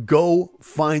 Go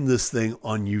find this thing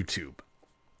on YouTube.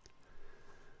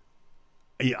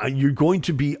 You're going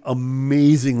to be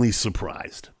amazingly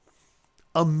surprised.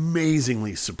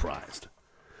 Amazingly surprised.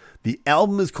 The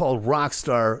album is called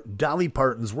Rockstar, Dolly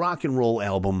Parton's rock and roll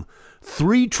album.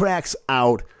 3 tracks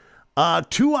out.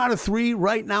 2 out of 3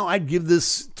 right now. I'd give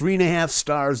this 3.5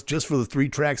 stars just for the 3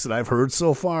 tracks that I've heard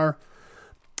so far.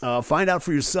 Find out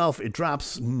for yourself. It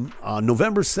drops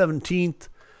November 17th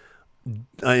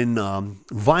in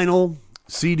vinyl,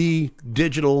 CD,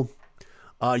 digital.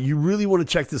 You really want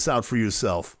to check this out for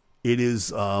yourself. It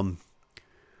is, and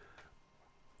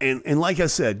like I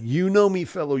said, you know me,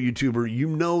 fellow YouTuber. You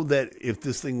know that if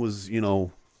this thing was,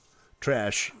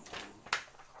 trash,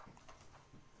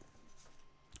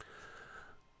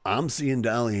 I'm seeing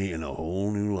Dolly in a whole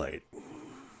new light.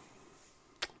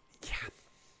 Yeah.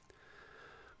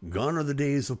 Gone are the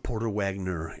days of Porter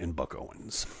Wagner and Buck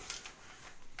Owens.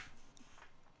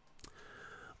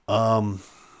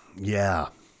 Yeah.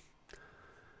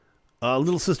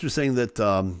 Little sister saying that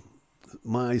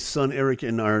my son Eric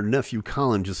and our nephew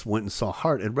Colin just went and saw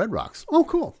Heart at Red Rocks. Oh,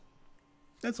 cool.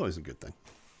 That's always a good thing.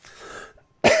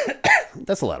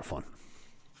 That's a lot of fun.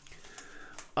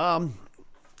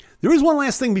 There is one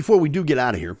last thing before we do get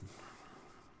out of here.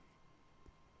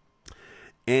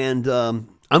 And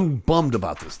I'm bummed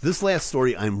about this. This last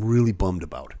story I'm really bummed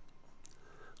about.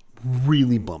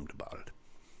 Really bummed about it.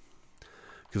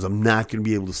 Because I'm not going to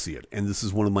be able to see it. And this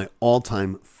is one of my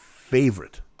all-time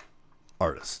favorite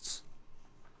artists.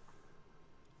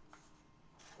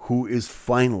 Who is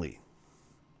finally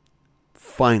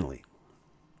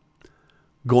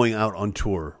going out on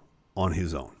tour on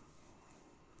his own.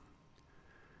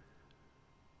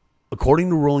 According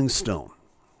to Rolling Stone,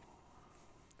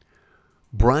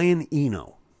 Brian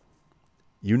Eno,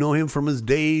 you know him from his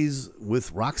days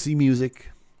with Roxy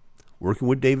Music, working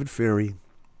with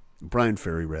Brian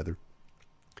Ferry rather.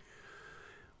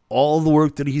 All the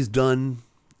work that he's done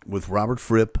with Robert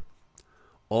Fripp,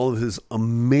 all of his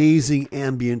amazing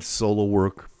ambient solo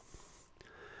work.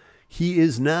 He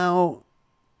is now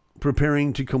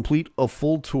preparing to complete a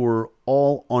full tour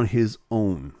all on his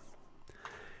own.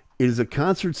 It is a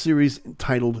concert series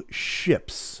entitled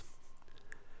Ships.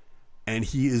 And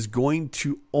he is going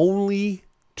to only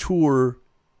tour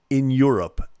in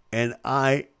Europe. And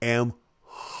I am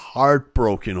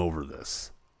heartbroken over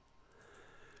this.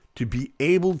 To be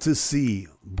able to see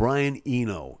Brian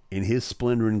Eno in his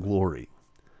splendor and glory.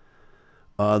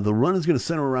 The run is going to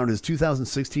center around his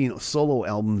 2016 solo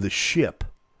album, The Ship.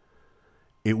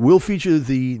 It will feature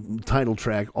the title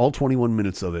track, all 21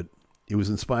 minutes of it. It was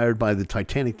inspired by the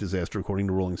Titanic disaster, according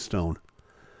to Rolling Stone.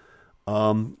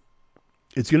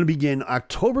 It's going to begin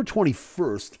October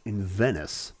 21st in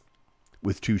Venice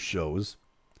with 2 shows.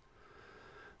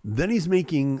 Then he's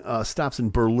making stops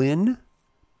in Berlin,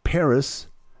 Paris,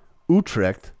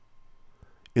 Utrecht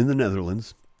in the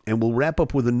Netherlands, and we'll wrap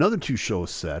up with another 2-show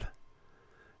set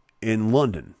in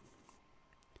London.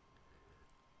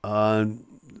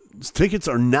 Tickets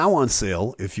are now on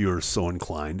sale if you're so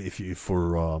inclined,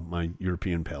 for my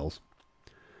European pals.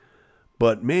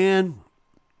 But man,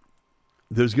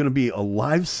 there's going to be a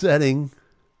live setting.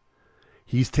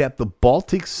 He's tapped the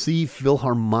Baltic Sea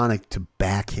Philharmonic to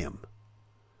back him.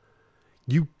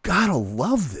 You gotta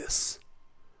love this.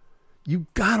 You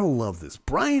gotta love this.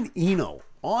 Brian Eno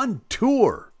on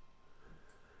tour.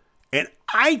 And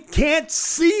I can't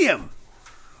see him.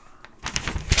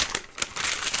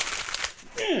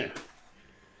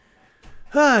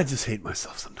 I just hate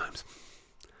myself sometimes.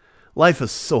 Life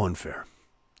is so unfair.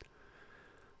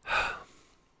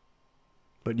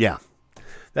 But yeah,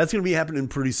 that's going to be happening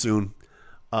pretty soon.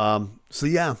 So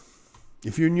yeah,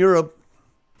 if you're in Europe,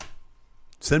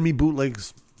 send me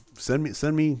bootlegs. Send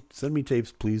me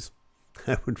tapes, please.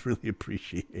 I would really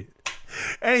appreciate it.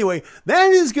 Anyway,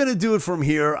 that is going to do it from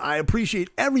here. I appreciate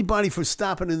everybody for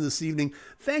stopping in this evening.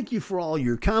 Thank you for all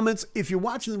your comments. If you're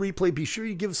watching the replay, be sure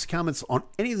you give us comments on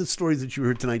any of the stories that you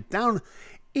heard tonight down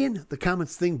in the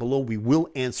comments thing below. We will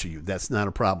answer you. That's not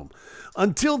a problem.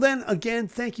 Until then, again,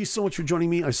 thank you so much for joining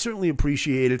me. I certainly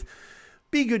appreciate it.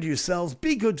 Be good to yourselves.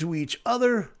 Be good to each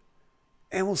other.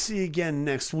 And we'll see you again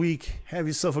next week. Have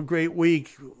yourself a great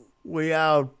week. We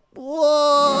out.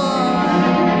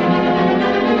 Whoa!